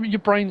know, your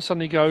brain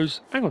suddenly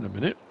goes, hang on a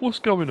minute, what's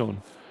going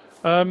on?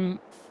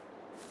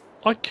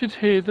 I could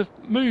hear the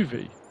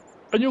movie,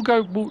 and you'll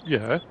go, well,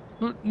 yeah,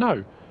 but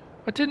no,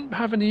 I didn't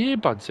have any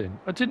earbuds in.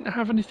 I didn't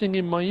have anything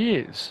in my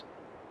ears.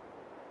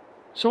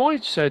 So I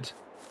said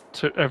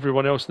to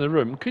everyone else in the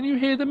room, can you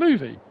hear the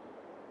movie?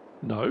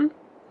 No.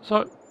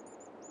 So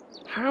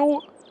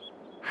how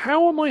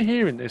am I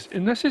hearing this?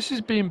 Unless this is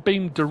being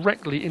beamed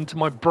directly into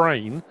my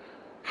brain,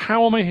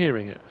 how am I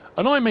hearing it?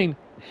 And I mean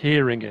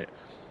hearing it.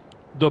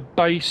 The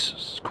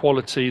bass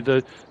quality,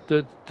 the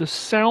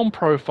sound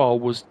profile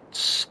was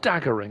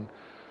staggering.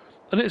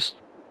 And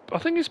I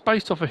think it's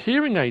based off of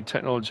hearing aid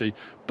technology,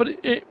 but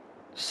it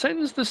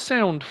sends the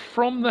sound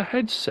from the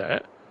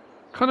headset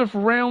kind of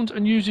round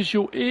and uses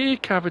your ear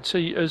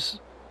cavity as,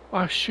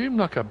 I assume,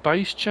 like a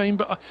bass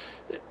chamber.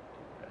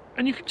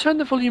 And you can turn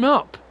the volume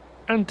up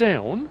and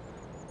down,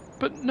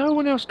 but no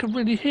one else can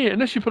really hear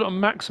unless you put it on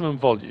maximum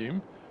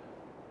volume.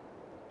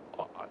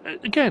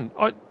 Again,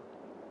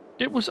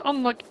 it was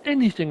unlike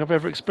anything I've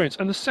ever experienced,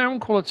 and the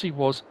sound quality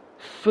was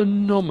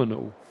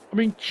phenomenal. I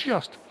mean,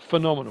 just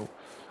phenomenal.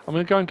 I'm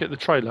going to go and get the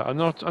trailer, and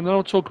then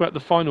I'll talk about the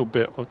final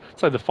bit. I'll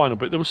say the final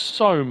bit. There was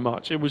so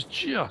much. It was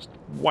just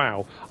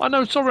wow. I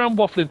know, sorry I'm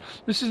waffling.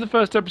 This is the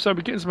first episode.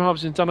 We're getting some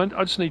harvesting done.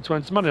 I just need to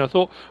earn some money. I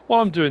thought,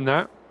 while I'm doing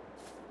that,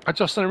 I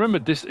just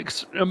remembered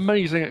this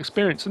amazing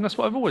experience, and that's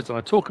what I've always done.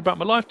 I talk about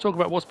my life, talk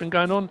about what's been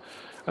going on,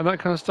 and that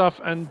kind of stuff.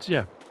 And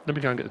yeah, let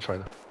me go and get the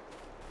trailer.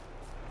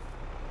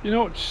 You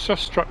know what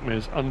just struck me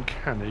as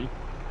uncanny?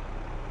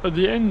 At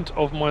the end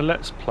of my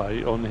Let's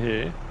Play on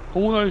here,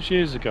 all those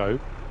years ago,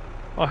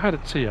 I had a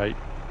T8,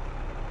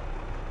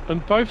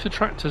 and both the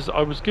tractors that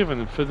I was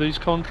given for these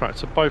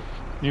contracts are both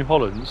New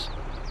Hollands.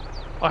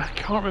 I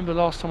can't remember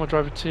the last time I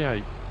drove a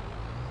T8.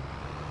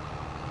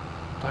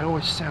 They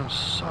always sound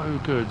so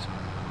good.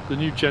 The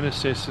new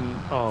Genesis, and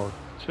oh,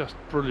 just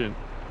brilliant.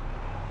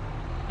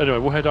 Anyway,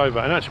 we'll head over,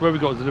 and actually where we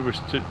got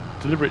to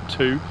deliver it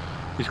to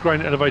is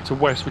Grain Elevator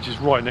West, which is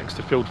right next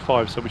to Field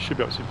 5, so we should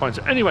be able to find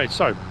it. Anyway,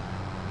 so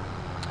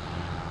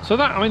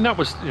that, I mean, that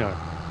was, you know,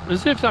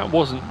 as if that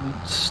wasn't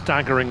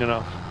staggering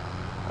enough.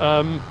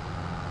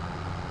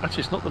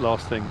 Actually, it's not the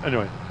last thing.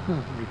 Anyway,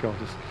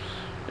 regardless.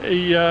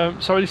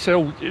 So he said,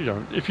 oh, you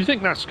know, if you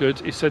think that's good,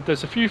 he said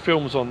there's a few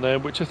films on there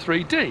which are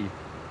 3D.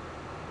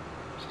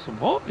 So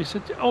what? He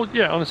said, oh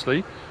yeah,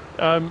 honestly.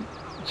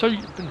 So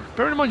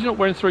bear in mind you're not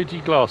wearing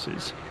 3D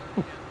glasses.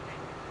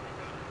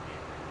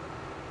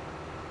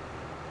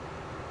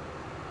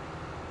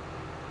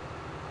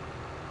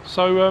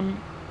 So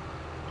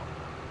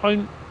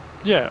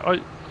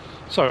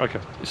so okay.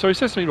 So he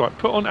says to me, right,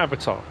 put on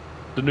Avatar,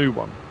 the new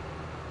one,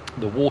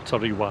 the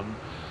watery one.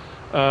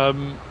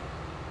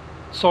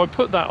 So I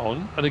put that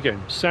on, and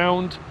again,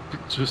 sound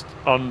just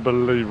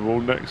unbelievable,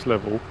 next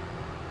level.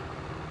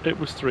 It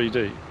was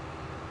 3D,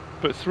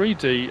 but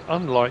 3D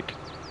unlike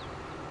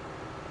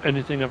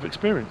anything I've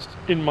experienced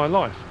in my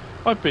life.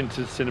 I've been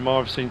to the cinema,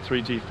 I've seen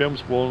 3D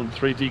films, worn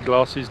 3D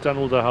glasses, done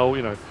all the whole,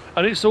 you know,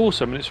 and it's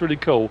awesome and it's really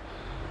cool.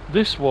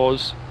 This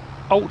was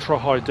ultra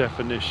high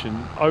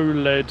definition,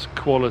 OLED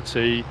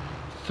quality,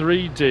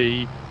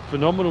 3D,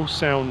 phenomenal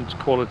sound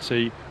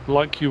quality,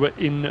 like you were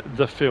in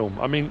the film.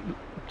 I mean,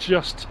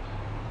 just,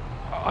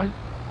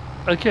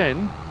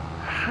 again,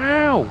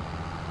 how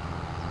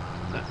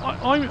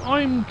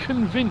I'm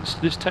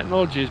convinced this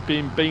technology is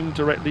being beamed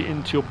directly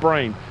into your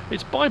brain.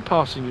 It's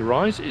bypassing your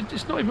eyes.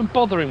 It's not even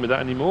bothering with that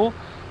anymore.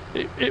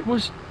 It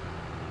was...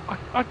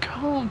 I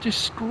can't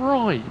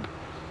describe.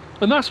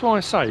 And that's why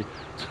I say,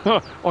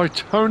 I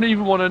don't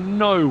even want to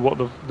know what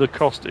the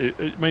cost is.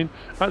 I mean,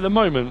 at the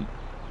moment,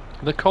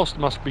 the cost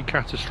must be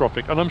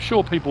catastrophic. And I'm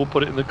sure people will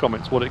put it in the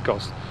comments what it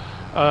costs.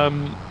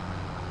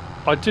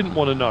 I didn't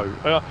want to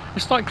know.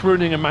 It's like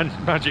ruining a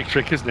magic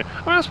trick, isn't it? I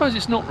mean, I suppose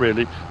it's not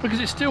really, because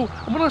it's still...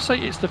 And when I say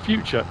it's the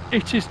future,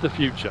 it is the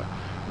future.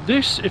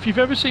 This, if you've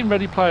ever seen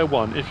Ready Player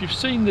One, if you've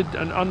seen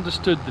and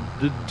understood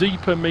the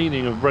deeper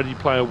meaning of Ready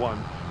Player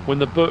One, when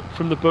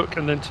from the book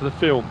and then to the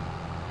film,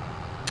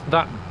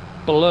 that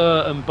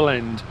blur and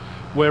blend,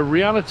 where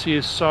reality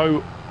is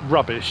so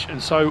rubbish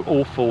and so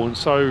awful and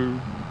so,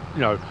 you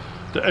know,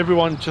 that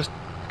everyone just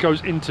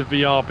goes into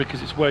VR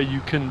because it's where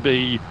you can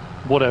be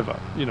whatever,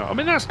 you know. I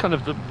mean, that's kind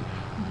of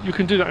you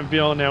can do that in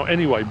VR now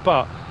anyway,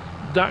 but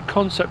that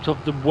concept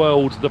of the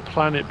world, the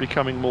planet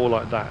becoming more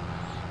like that,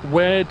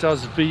 where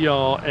does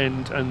VR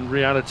end and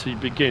reality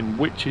begin?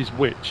 Which is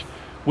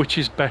which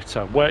is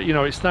better? Where, you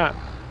know, it's that,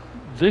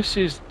 this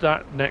is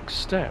that next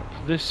step,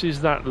 this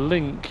is that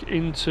link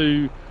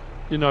into,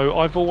 you know,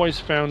 I've always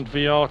found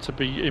VR to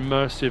be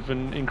immersive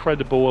and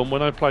incredible, and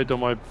when I played on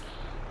my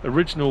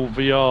original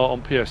VR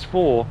on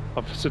PS4,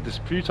 I've said this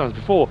a few times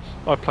before,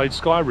 I played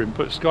Skyrim,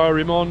 put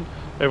Skyrim on,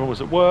 everyone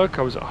was at work,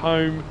 I was at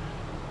home,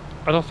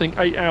 and I think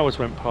 8 hours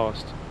went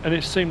past, and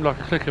it seemed like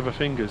a click of a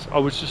fingers. I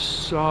was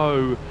just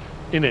so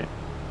in it.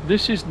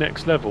 This is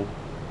next level.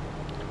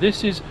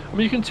 This is, I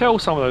mean, you can tell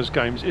some of those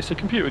games, it's a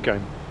computer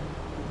game.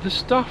 The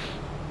stuff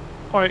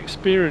I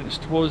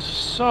experienced was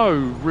so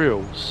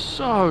real,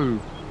 so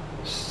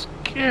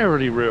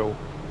scarily real.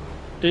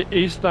 It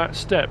is that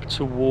step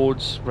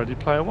towards Ready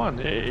Player One.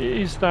 It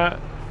is that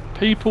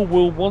people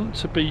will want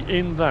to be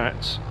in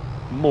that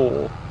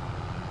more.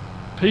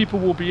 People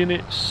will be in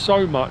it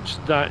so much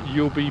that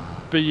you'll be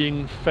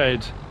being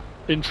fed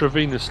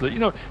intravenously. You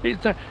know,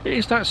 it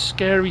is that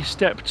scary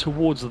step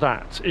towards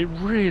that. It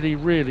really,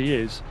 really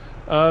is.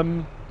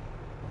 So,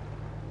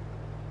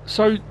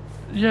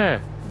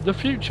 yeah, the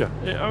future.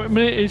 I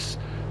mean, it is...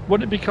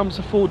 When it becomes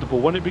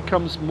affordable, when it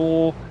becomes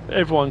more,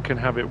 everyone can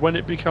have it, when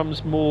it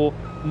becomes more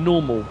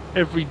normal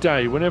every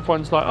day, when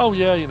everyone's like, oh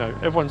yeah, you know,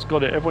 everyone's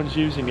got it, everyone's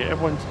using it,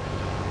 everyone's,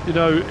 you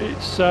know,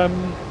 it's, I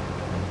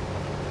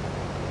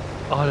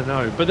don't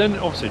know. But then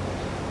obviously,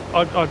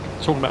 I'm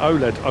talking about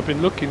OLED, I've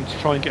been looking to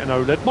try and get an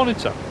OLED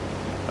monitor,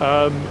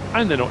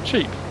 and they're not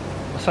cheap.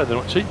 I say they're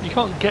not cheap, you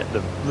can't get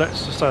them,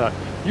 let's just say that.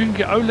 You can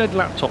get OLED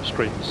laptop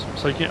screens,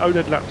 so you can get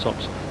OLED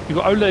laptops. You've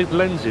got OLED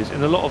lenses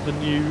in a lot of the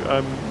new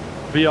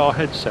VR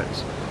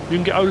headsets. You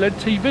can get OLED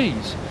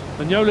TVs,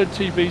 and the OLED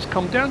TVs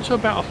come down to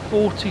about a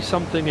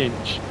 40-something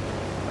inch.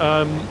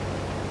 And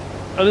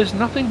there's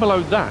nothing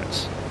below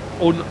that,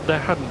 or there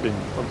hadn't been,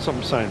 on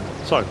some saying.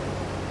 So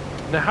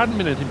there hadn't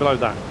been anything below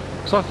that.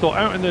 So I thought,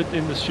 out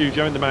in the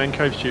studio, in the man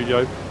cave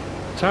studio,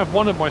 to have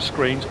one of my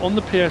screens on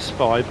the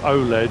PS5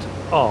 OLED.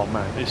 Oh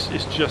man, it's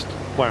just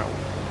wow.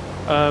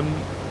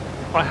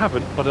 I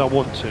haven't, but I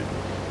want to.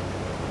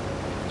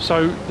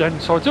 So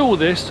I do all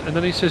this, and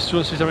then he says to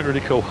us, something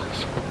really cool.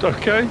 So,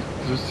 okay,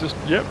 just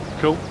yep,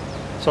 cool.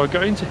 So I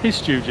go into his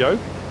studio,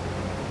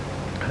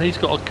 and he's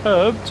got a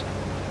curved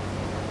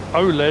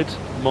OLED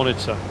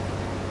monitor.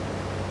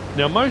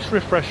 Now, most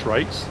refresh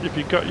rates, if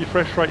you got your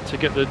refresh rate to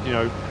get the, you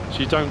know, so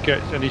you don't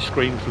get any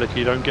screen flicker,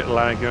 you don't get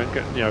lag, you don't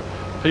get, you know,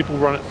 people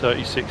run at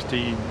 30,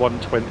 60,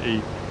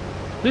 120.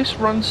 This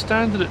runs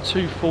standard at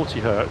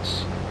 240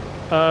 hertz.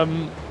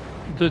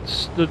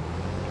 The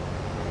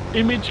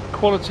image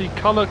quality,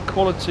 colour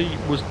quality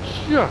was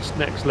just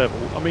next level.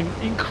 I mean,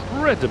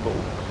 incredible.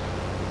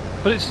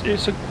 But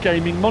it's a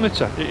gaming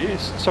monitor. It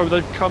is, so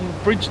they've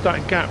bridged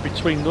that gap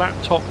between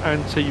laptop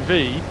and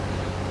TV.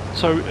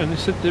 So, and they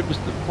said it was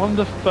one of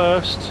the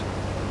first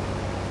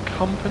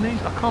companies.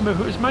 I can't remember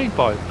who it was made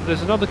by.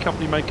 There's another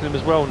company making them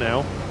as well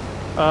now.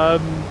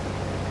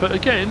 But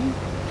again,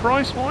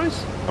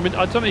 price-wise, I mean,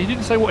 I don't know. He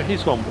didn't say what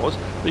his one was,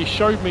 but he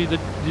showed me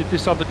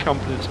this other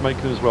company that's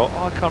making them as well.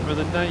 Oh, I can't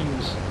remember the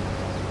names.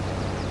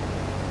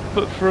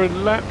 But for a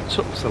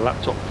laptop,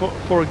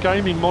 for a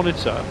gaming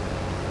monitor,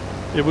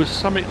 it was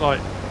something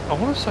like, I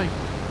want to say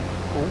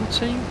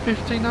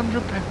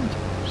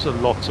 £1,500. It's a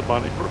lot of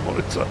money for a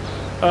monitor.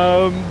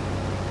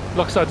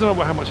 Like I said, I don't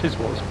know how much his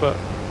was, but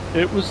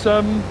it was,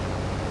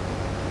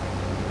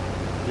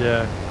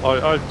 yeah,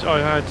 I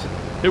had,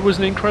 it was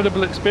an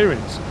incredible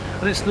experience,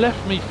 and it's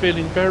left me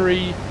feeling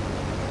very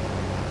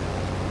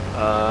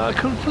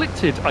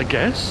conflicted, I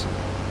guess,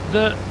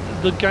 that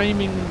the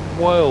gaming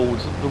world,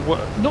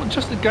 not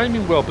just the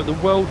gaming world, but the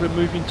world we're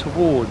moving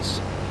towards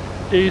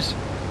is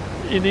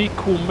in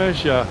equal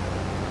measure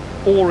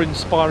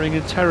awe-inspiring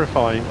and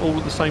terrifying all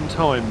at the same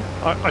time,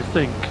 I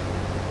think.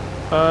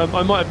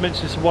 I might have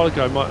mentioned this a while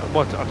ago, I don't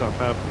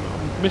know,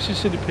 Mrs.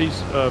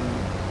 Sidipe's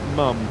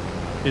mum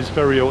is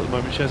very ill at the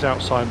moment, she has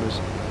Alzheimer's.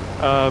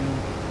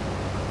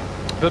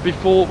 But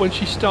before, when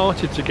she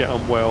started to get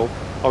unwell,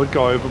 I would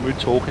go over and we'd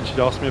talk, and she'd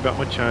ask me about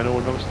my channel,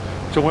 and I was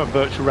talking about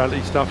virtual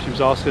reality stuff. She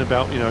was asking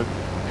about, you know,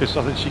 because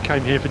I think she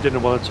came here for dinner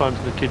one of the times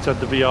and the kids had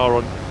the VR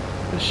on.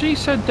 And she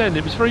said then,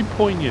 it was very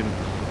poignant,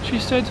 she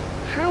said,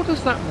 how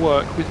does that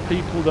work with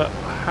people that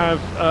have,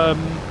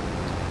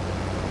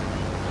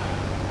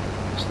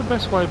 what's the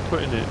best way of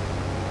putting it?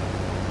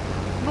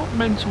 Not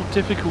mental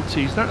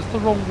difficulties, that's the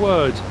wrong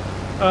word,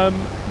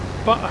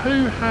 but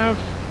who have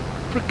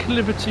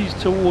proclivities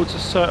towards a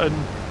certain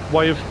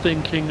way of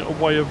thinking, a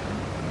way of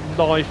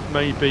life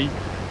maybe,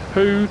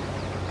 who,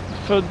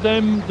 for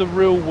them, the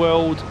real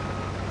world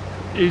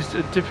is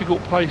a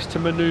difficult place to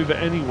manoeuvre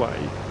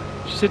anyway.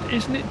 She said,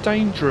 isn't it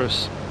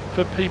dangerous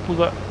for people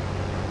that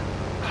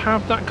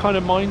have that kind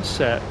of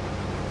mindset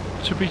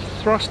to be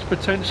thrust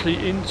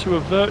potentially into a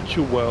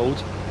virtual world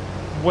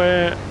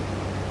where,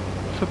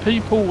 for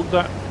people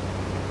that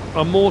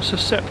are more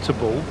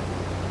susceptible,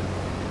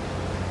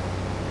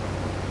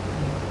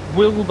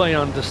 will they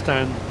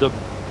understand the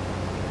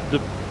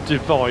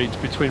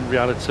divide between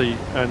reality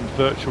and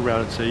virtual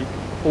reality,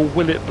 or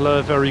will it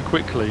blur very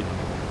quickly?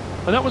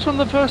 And that was one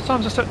of the first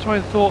times I stepped away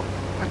and thought,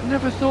 I'd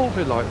never thought of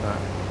it like that.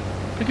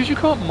 Because you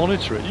can't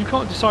monitor it, you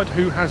can't decide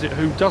who has it,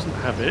 who doesn't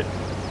have it.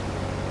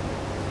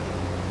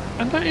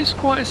 And that is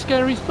quite a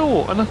scary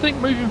thought, and I think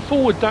moving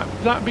forward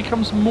that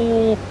becomes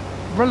more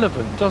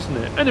relevant, doesn't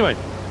it? Anyway,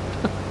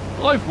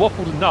 I've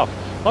waffled enough.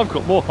 I've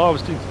got more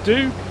harvesting to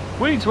do.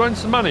 We need to earn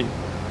some money.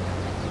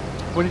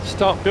 We need to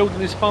start building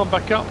this farm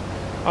back up.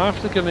 I'm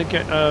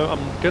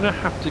gonna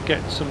have to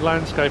get some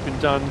landscaping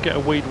done, get a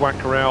weed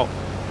whacker out.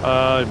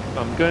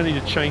 I'm going to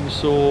need a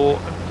chainsaw.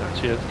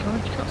 Actually, can I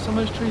cut some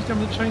of those trees down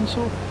with a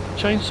chainsaw?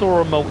 Chainsaw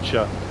or a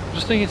mulcher? I'm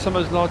just thinking some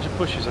of those larger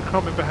bushes. I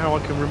can't remember how I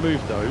can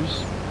remove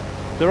those.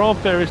 There are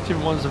various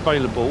different ones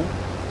available.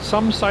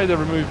 Some say they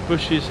remove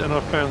bushes, and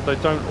I've found they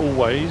don't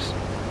always.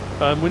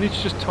 We need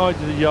to just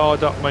tidy the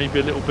yard up maybe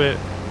a little bit.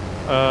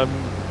 I'm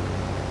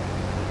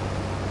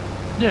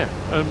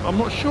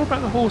not sure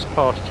about the horse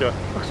pasture,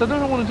 because I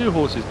don't want to do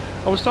horses.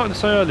 I was starting to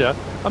say earlier,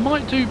 I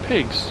might do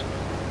pigs,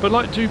 but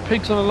like do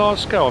pigs on a large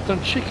scale. I've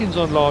done chickens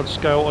on a large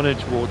scale on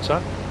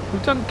Edgewater.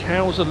 We've done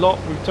cows a lot.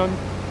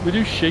 We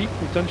do sheep.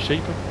 We've done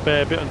sheep a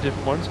fair bit on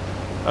different ones.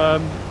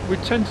 We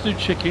tend to do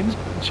chickens.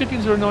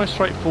 Chickens are a nice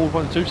straightforward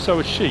one to do, so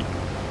are sheep.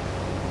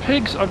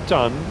 Pigs I've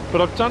done,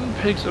 but I've done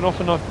pigs and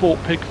often I've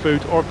bought pig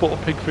food, or I've bought a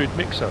pig food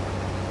mixer.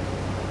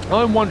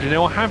 I'm wondering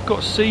now, I have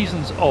got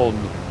seasons on,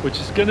 which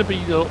is going to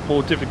be a lot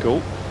more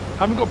difficult.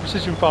 I haven't got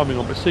precision farming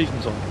on, but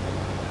seasons on.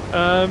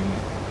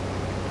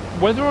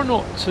 Whether or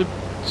not to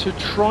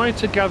try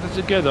to gather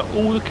together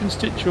all the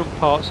constituent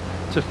parts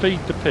to feed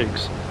the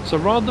pigs. So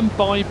rather than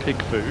buy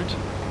pig food,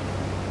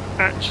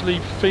 actually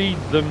feed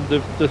them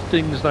the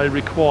things they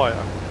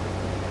require.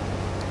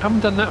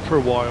 Haven't done that for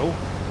a while.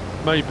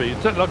 Maybe.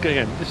 Like,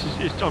 again,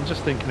 I'm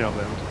just thinking out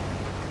loud.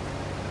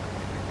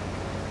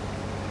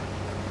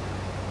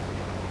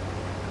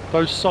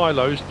 Those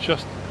silos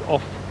just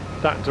off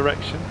that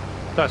direction,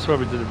 that's where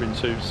we're delivering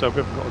to, so we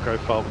haven't got to go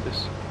far with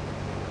this.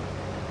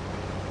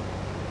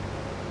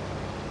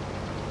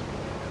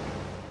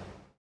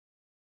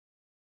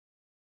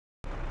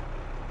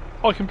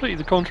 I completed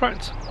the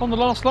contract on the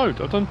last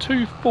load. I've done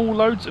 2 full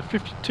loads of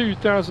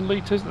 52,000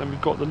 litres, and we've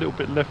got the little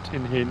bit left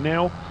in here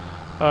now.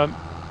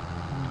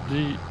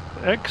 The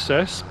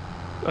excess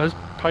has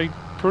paid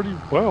pretty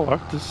well, I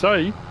have to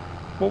say.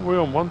 What were we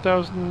on,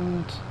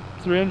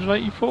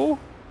 1,384?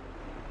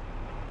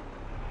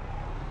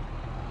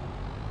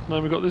 Now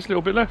we've got this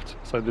little bit left,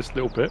 so this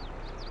little bit.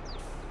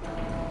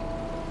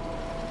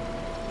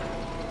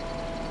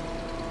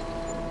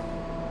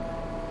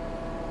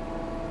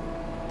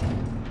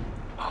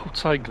 I'll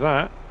take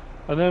that,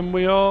 and then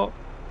we are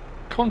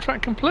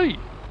contract complete.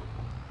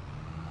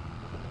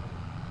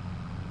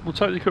 We'll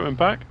take the equipment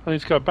back. I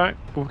need to go back.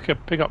 We'll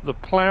pick up the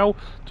plough,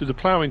 do the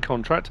ploughing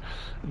contract.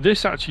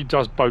 This actually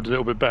does bode a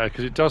little bit better,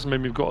 because it does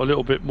mean we've got a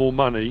little bit more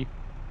money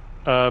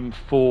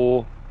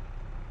for...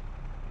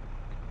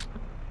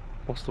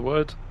 what's the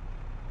word?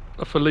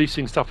 For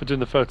leasing stuff for doing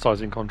the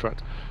fertilising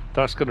contract.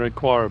 That's going to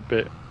require a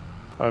bit.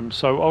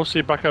 So I'll see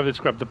you back over there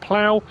to grab the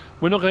plough.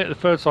 We're not going to get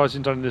the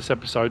fertilising done in this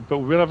episode, but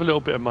we will have a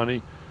little bit of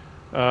money,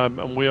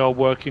 and we are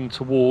working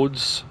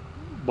towards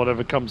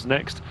whatever comes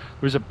next.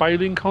 There is a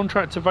baling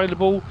contract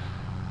available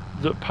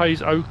that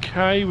pays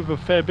okay with a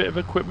fair bit of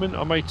equipment.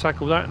 I may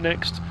tackle that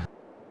next.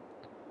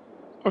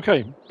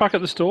 Okay, back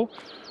at the store.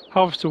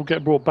 Harvester will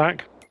get brought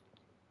back.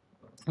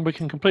 We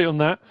can complete on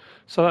that.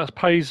 So that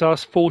pays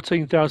us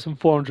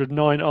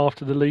 14,409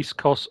 after the lease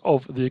costs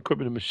of the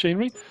equipment and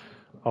machinery.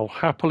 I'll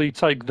happily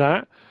take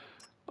that.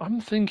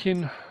 I'm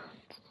thinking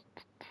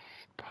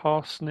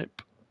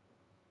parsnip.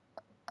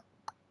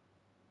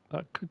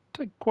 That could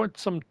take quite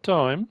some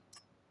time.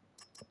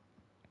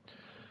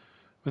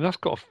 I mean, that's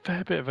got a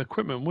fair bit of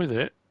equipment with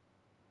it.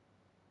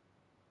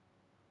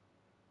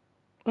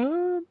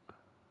 No,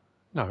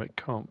 it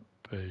can't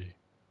be.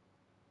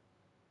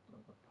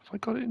 Have I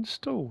got it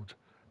installed?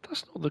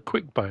 That's not the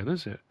quick bale,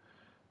 is it?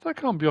 That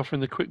can't be offering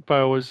the quick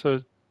bale as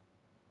a...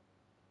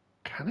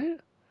 Can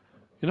it?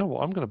 You know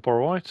what? I'm going to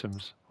borrow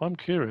items. I'm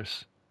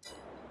curious.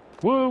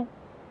 Whoa!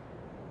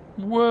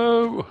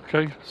 Whoa!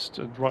 Okay,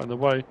 stood right in the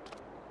way.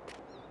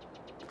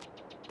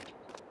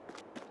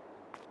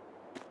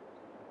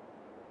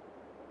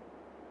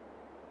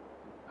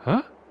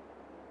 Huh?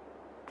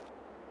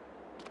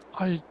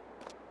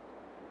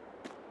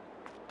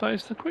 That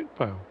is the quick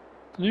bale.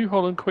 The New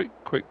Holland quick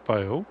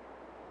bale.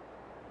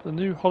 The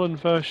New Holland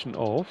version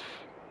of.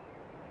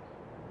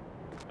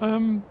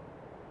 I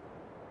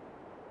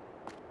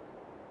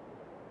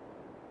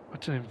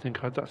didn't even think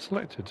I had that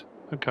selected.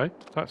 Okay,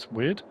 that's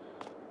weird.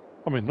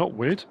 I mean, not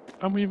weird.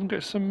 And we even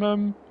get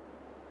some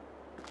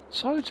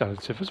silage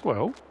additive as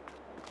well.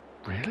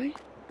 Really?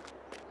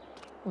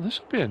 Well,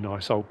 this will be a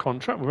nice old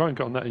contract. We haven't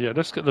got on that yet.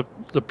 Let's get the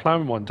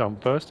ploughing one done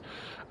first.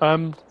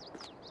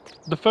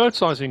 The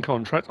fertilising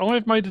contract,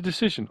 I've made a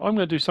decision. I'm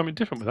going to do something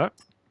different with that.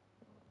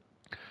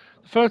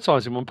 The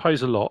fertilising one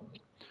pays a lot.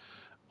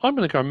 I'm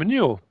going to go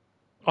manure.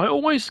 I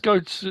always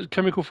go to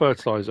chemical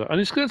fertiliser, and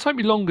it's going to take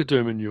me longer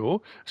doing manure,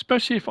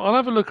 especially if I'll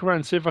have a look around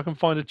and see if I can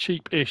find a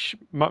cheap-ish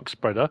muck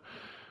spreader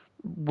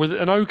with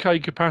an okay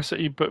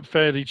capacity but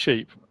fairly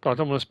cheap. But I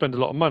don't want to spend a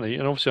lot of money,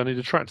 and obviously I need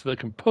a tractor that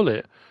can pull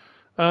it.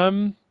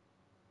 Because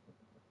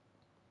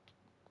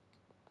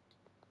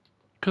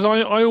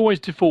I always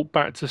default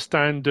back to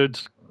standard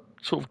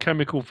sort of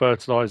chemical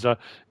fertiliser,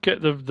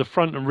 get the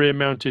front and rear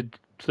mounted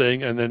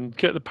thing, and then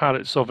get the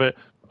pallets of it.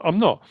 I'm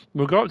not.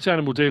 We'll go up to the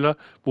animal dealer,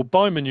 we'll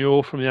buy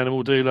manure from the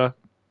animal dealer,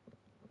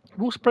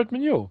 we'll spread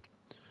manure.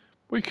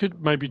 We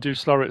could maybe do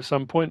slurry at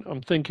some point.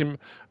 I'm thinking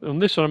on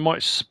this one I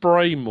might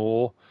spray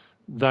more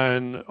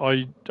than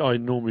I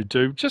normally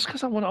do, just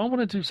because I want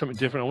to do something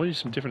different. I want to use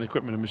some different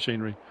equipment and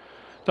machinery.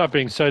 That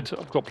being said,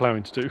 I've got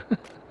ploughing to do.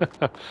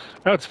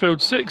 Out to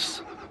field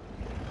 6.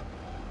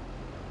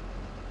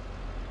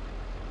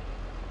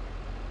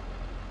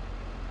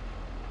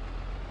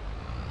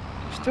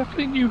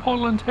 Definitely New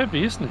Holland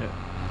heavy, isn't it?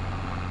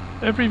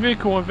 Every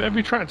vehicle,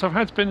 every tractor I've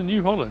had's been a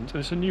New Holland, and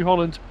it's a New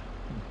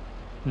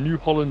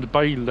Holland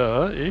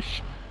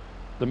baler-ish.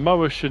 The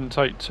mower shouldn't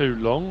take too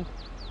long.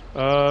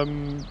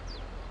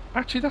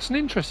 Actually, that's an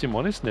interesting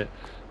one, isn't it?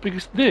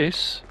 Because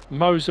this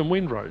mows and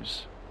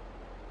windrows.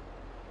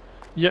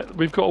 Yet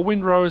we've got a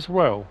windrow as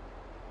well.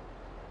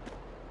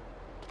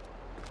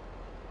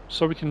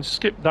 So we can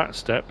skip that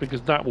step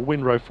because that will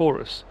windrow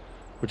for us,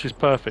 which is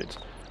perfect.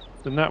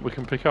 Then that we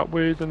can pick up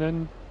with, and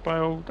then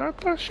bale.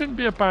 That shouldn't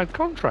be a bad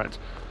contract.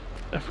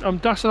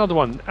 That's another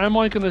one. Am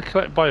I going to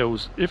collect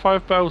bales? If I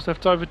have bales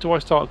left over, do I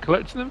start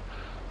collecting them?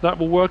 That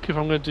will work if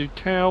I'm going to do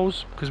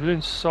cows, because we're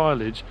doing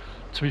silage.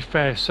 To be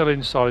fair,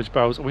 selling silage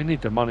bales, we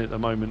need the money at the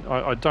moment.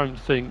 I don't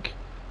think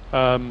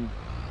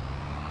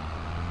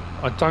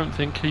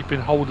keeping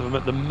hold of them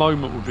at the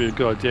moment would be a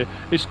good idea.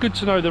 It's good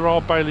to know there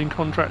are baling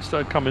contracts that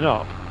are coming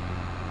up.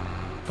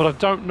 But I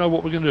don't know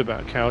what we're going to do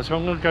about cows. If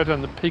I'm going to go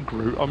down the pig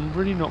route, I'm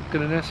really not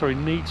going to necessarily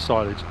need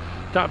silage.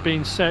 That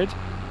being said,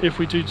 if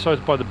we do decide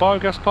to buy the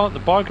biogas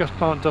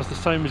plant does the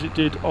same as it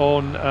did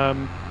on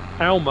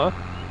Alma.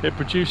 It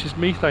produces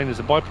methane as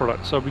a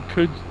byproduct. So we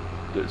could,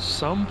 at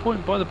some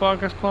point, buy the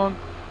biogas plant.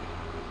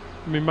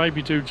 I mean,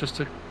 maybe do just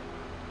a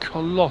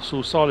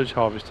colossal silage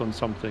harvest on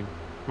something.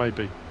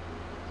 Maybe.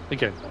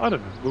 Again, I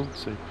don't know. We'll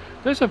see.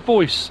 There's a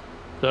voice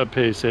that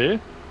appears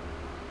here.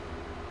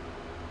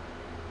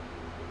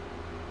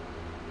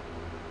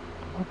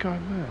 Am I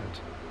going mad?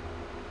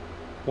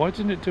 Why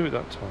didn't it do it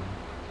that time?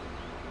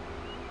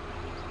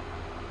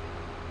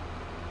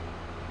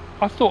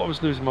 I thought I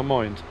was losing my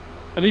mind.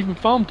 And even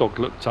Farm Dog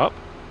looked up,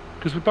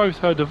 because we both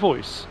heard a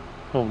voice.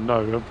 Oh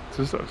no,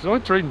 did I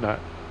dream that?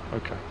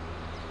 Okay.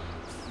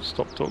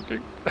 Stop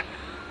talking.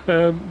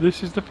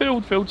 This is the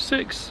field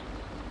 6.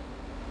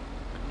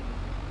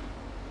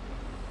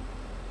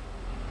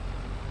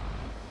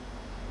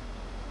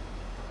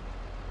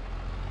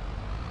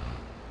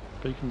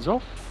 Beacons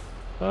off.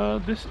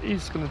 This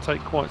is going to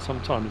take quite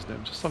some time, isn't it?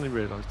 I've just suddenly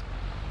realised.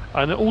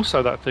 And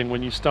also that thing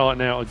when you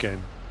start out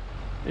again.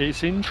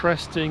 It's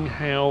interesting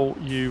how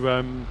you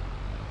and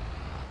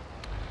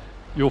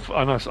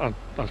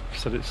I've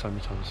said it so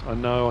many times. I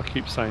know I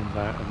keep saying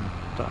that, and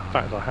the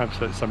fact I have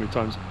said it so many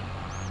times.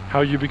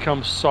 How you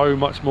become so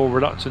much more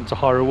reluctant to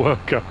hire a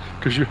worker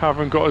because you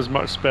haven't got as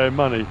much spare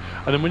money.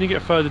 And then when you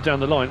get further down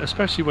the line,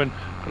 especially when,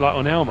 like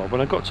on Alma,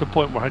 when I got to a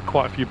point where I had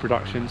quite a few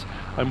productions,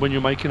 and when you're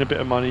making a bit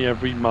of money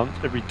every month,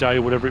 every day,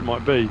 whatever it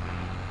might be,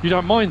 you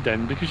don't mind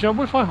then, because you know,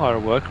 what if I hire a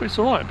worker? It's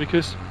all right,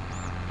 because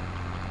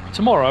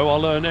tomorrow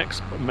I'll earn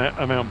X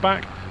amount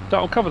back.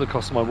 That'll cover the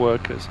cost of my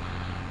workers.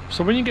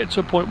 So when you get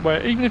to a point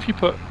where, even if you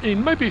put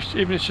in, maybe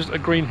even it's just a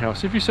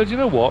greenhouse, if you said, you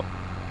know what,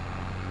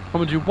 I'm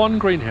going to do one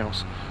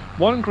greenhouse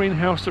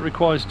that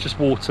requires just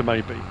water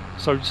maybe,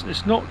 so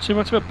it's not too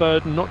much of a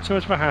burden, not too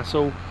much of a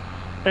hassle.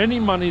 Any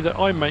money that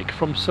I make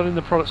from selling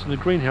the products in the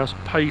greenhouse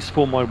pays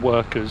for my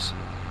workers.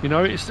 You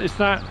know, it's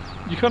that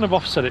you kind of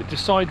offset it,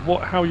 decide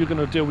how you're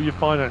going to deal with your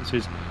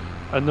finances.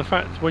 And the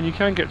fact when you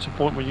can get to a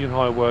point where you can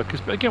hire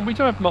workers, but again, we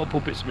don't have multiple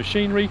bits of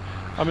machinery.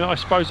 I mean, I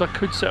suppose I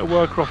could set a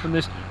worker off on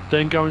this,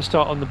 then go and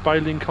start on the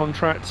baling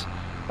contract,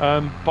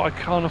 but I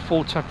can't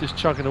afford to have this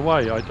chugging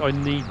away. I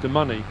need the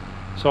money,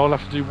 so I'll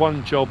have to do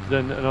one job,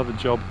 then another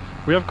job,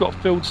 We have got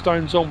field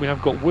stones on, we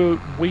have got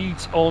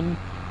weeds on.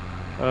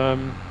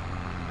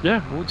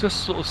 Yeah, we'll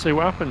just sort of see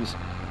what happens.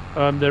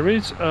 There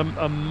is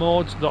a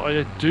mod that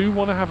I do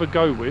want to have a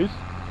go with.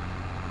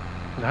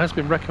 It has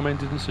been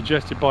recommended and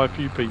suggested by a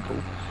few people,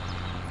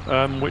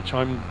 which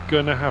I'm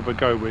going to have a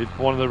go with.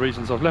 One of the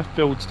reasons I've left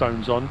field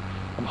stones on,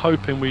 I'm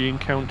hoping we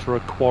encounter a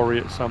quarry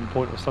at some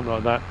point or something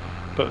like that.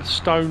 But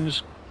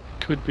stones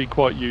could be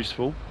quite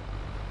useful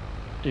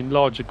in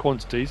larger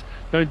quantities.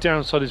 The only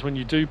downside is when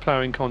you do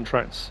ploughing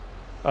contracts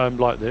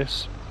like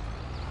this,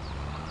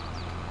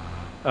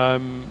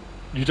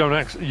 you don't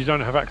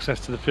have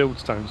access to the field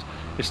stones.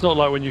 It's not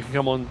like when you can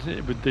come on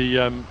with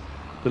the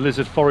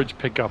lizard forage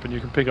pickup and you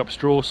can pick up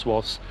straw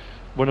swaths.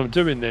 When I'm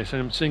doing this,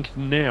 and I'm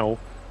thinking now,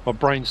 my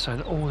brain's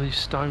saying all these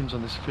stones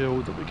on this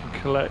field that we can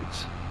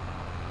collect.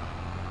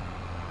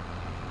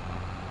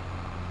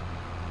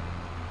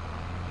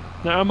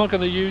 Now, am I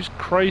going to use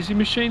crazy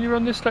machinery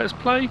on this Let's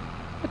Play?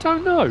 I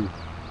don't know.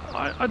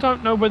 I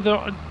don't know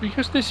whether,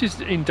 because this is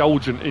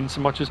indulgent in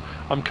so much as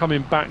I'm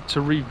coming back to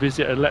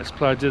revisit a Let's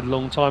Play I did a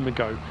long time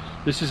ago.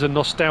 This is a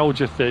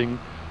nostalgia thing,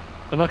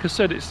 and like I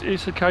said,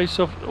 it's a case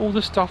of all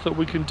the stuff that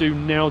we can do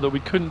now that we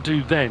couldn't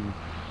do then.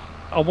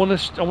 I want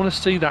to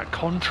see that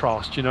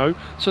contrast, you know.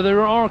 So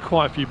there are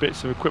quite a few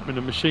bits of equipment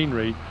and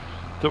machinery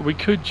that we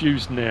could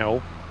use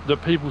now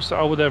that people say,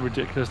 oh, well, they're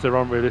ridiculous, they're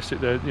unrealistic,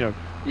 they're, you know,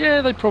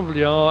 yeah, they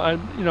probably are,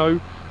 and you know,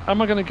 am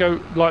I going to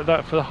go like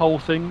that for the whole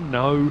thing?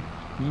 No.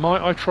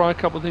 Might I try a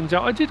couple of things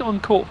out? I did on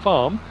Court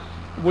Farm.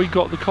 We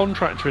got the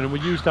contractor in and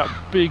we used that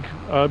big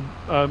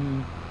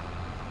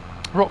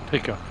rock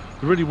picker,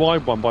 the really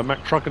wide one by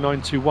Mack Trucker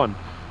 921.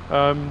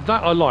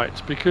 That I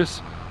liked,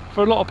 because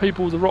for a lot of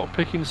people the rock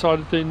picking side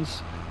of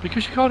things,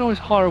 because you can't always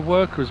hire a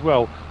worker as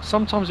well.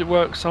 Sometimes it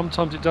works,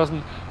 sometimes it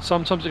doesn't,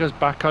 sometimes it goes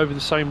back over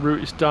the same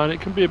route it's done. It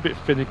can be a bit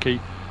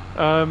finicky.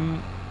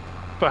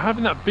 But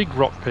having that big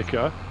rock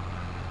picker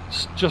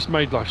just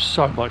made life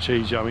so much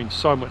easier. I mean,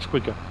 so much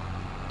quicker.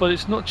 But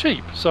it's not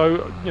cheap,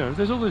 so you know,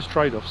 there's all those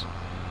trade-offs.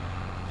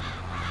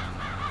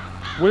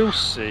 We'll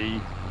see.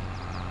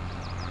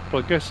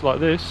 But I guess like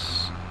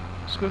this,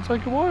 it's going to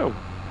take a while.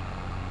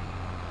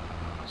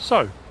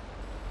 So,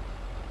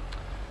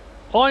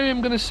 I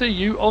am going to see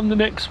you on the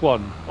next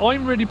one.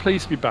 I'm really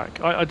pleased to be back.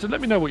 Let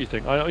me know what you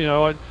think.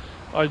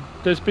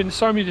 There's been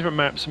so many different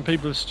maps, and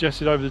people have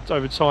suggested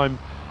over time.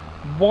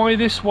 Why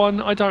this one?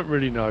 I don't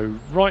really know.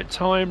 Right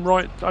time,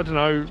 right? I don't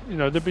know. You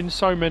know, there've been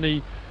so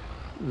many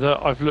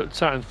that I've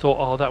looked at and thought,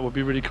 oh, that would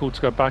be really cool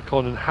to go back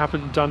on, and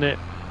haven't done it.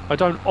 I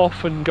don't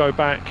often go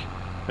back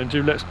and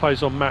do Let's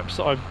Plays on maps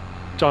that I've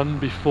done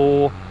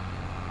before,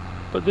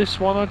 but this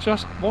one I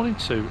just wanted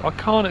to. I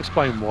can't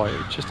explain why,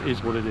 it just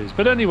is what it is.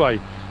 But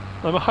anyway,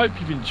 I hope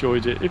you've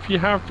enjoyed it. If you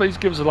have, please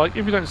give us a like.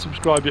 If you don't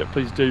subscribe yet,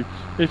 please do.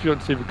 If you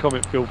want to leave a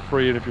comment, feel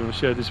free, and if you want to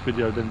share this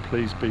video, then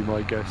please be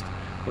my guest.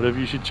 Whatever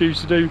you should choose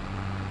to do.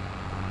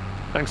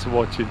 Thanks for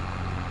watching.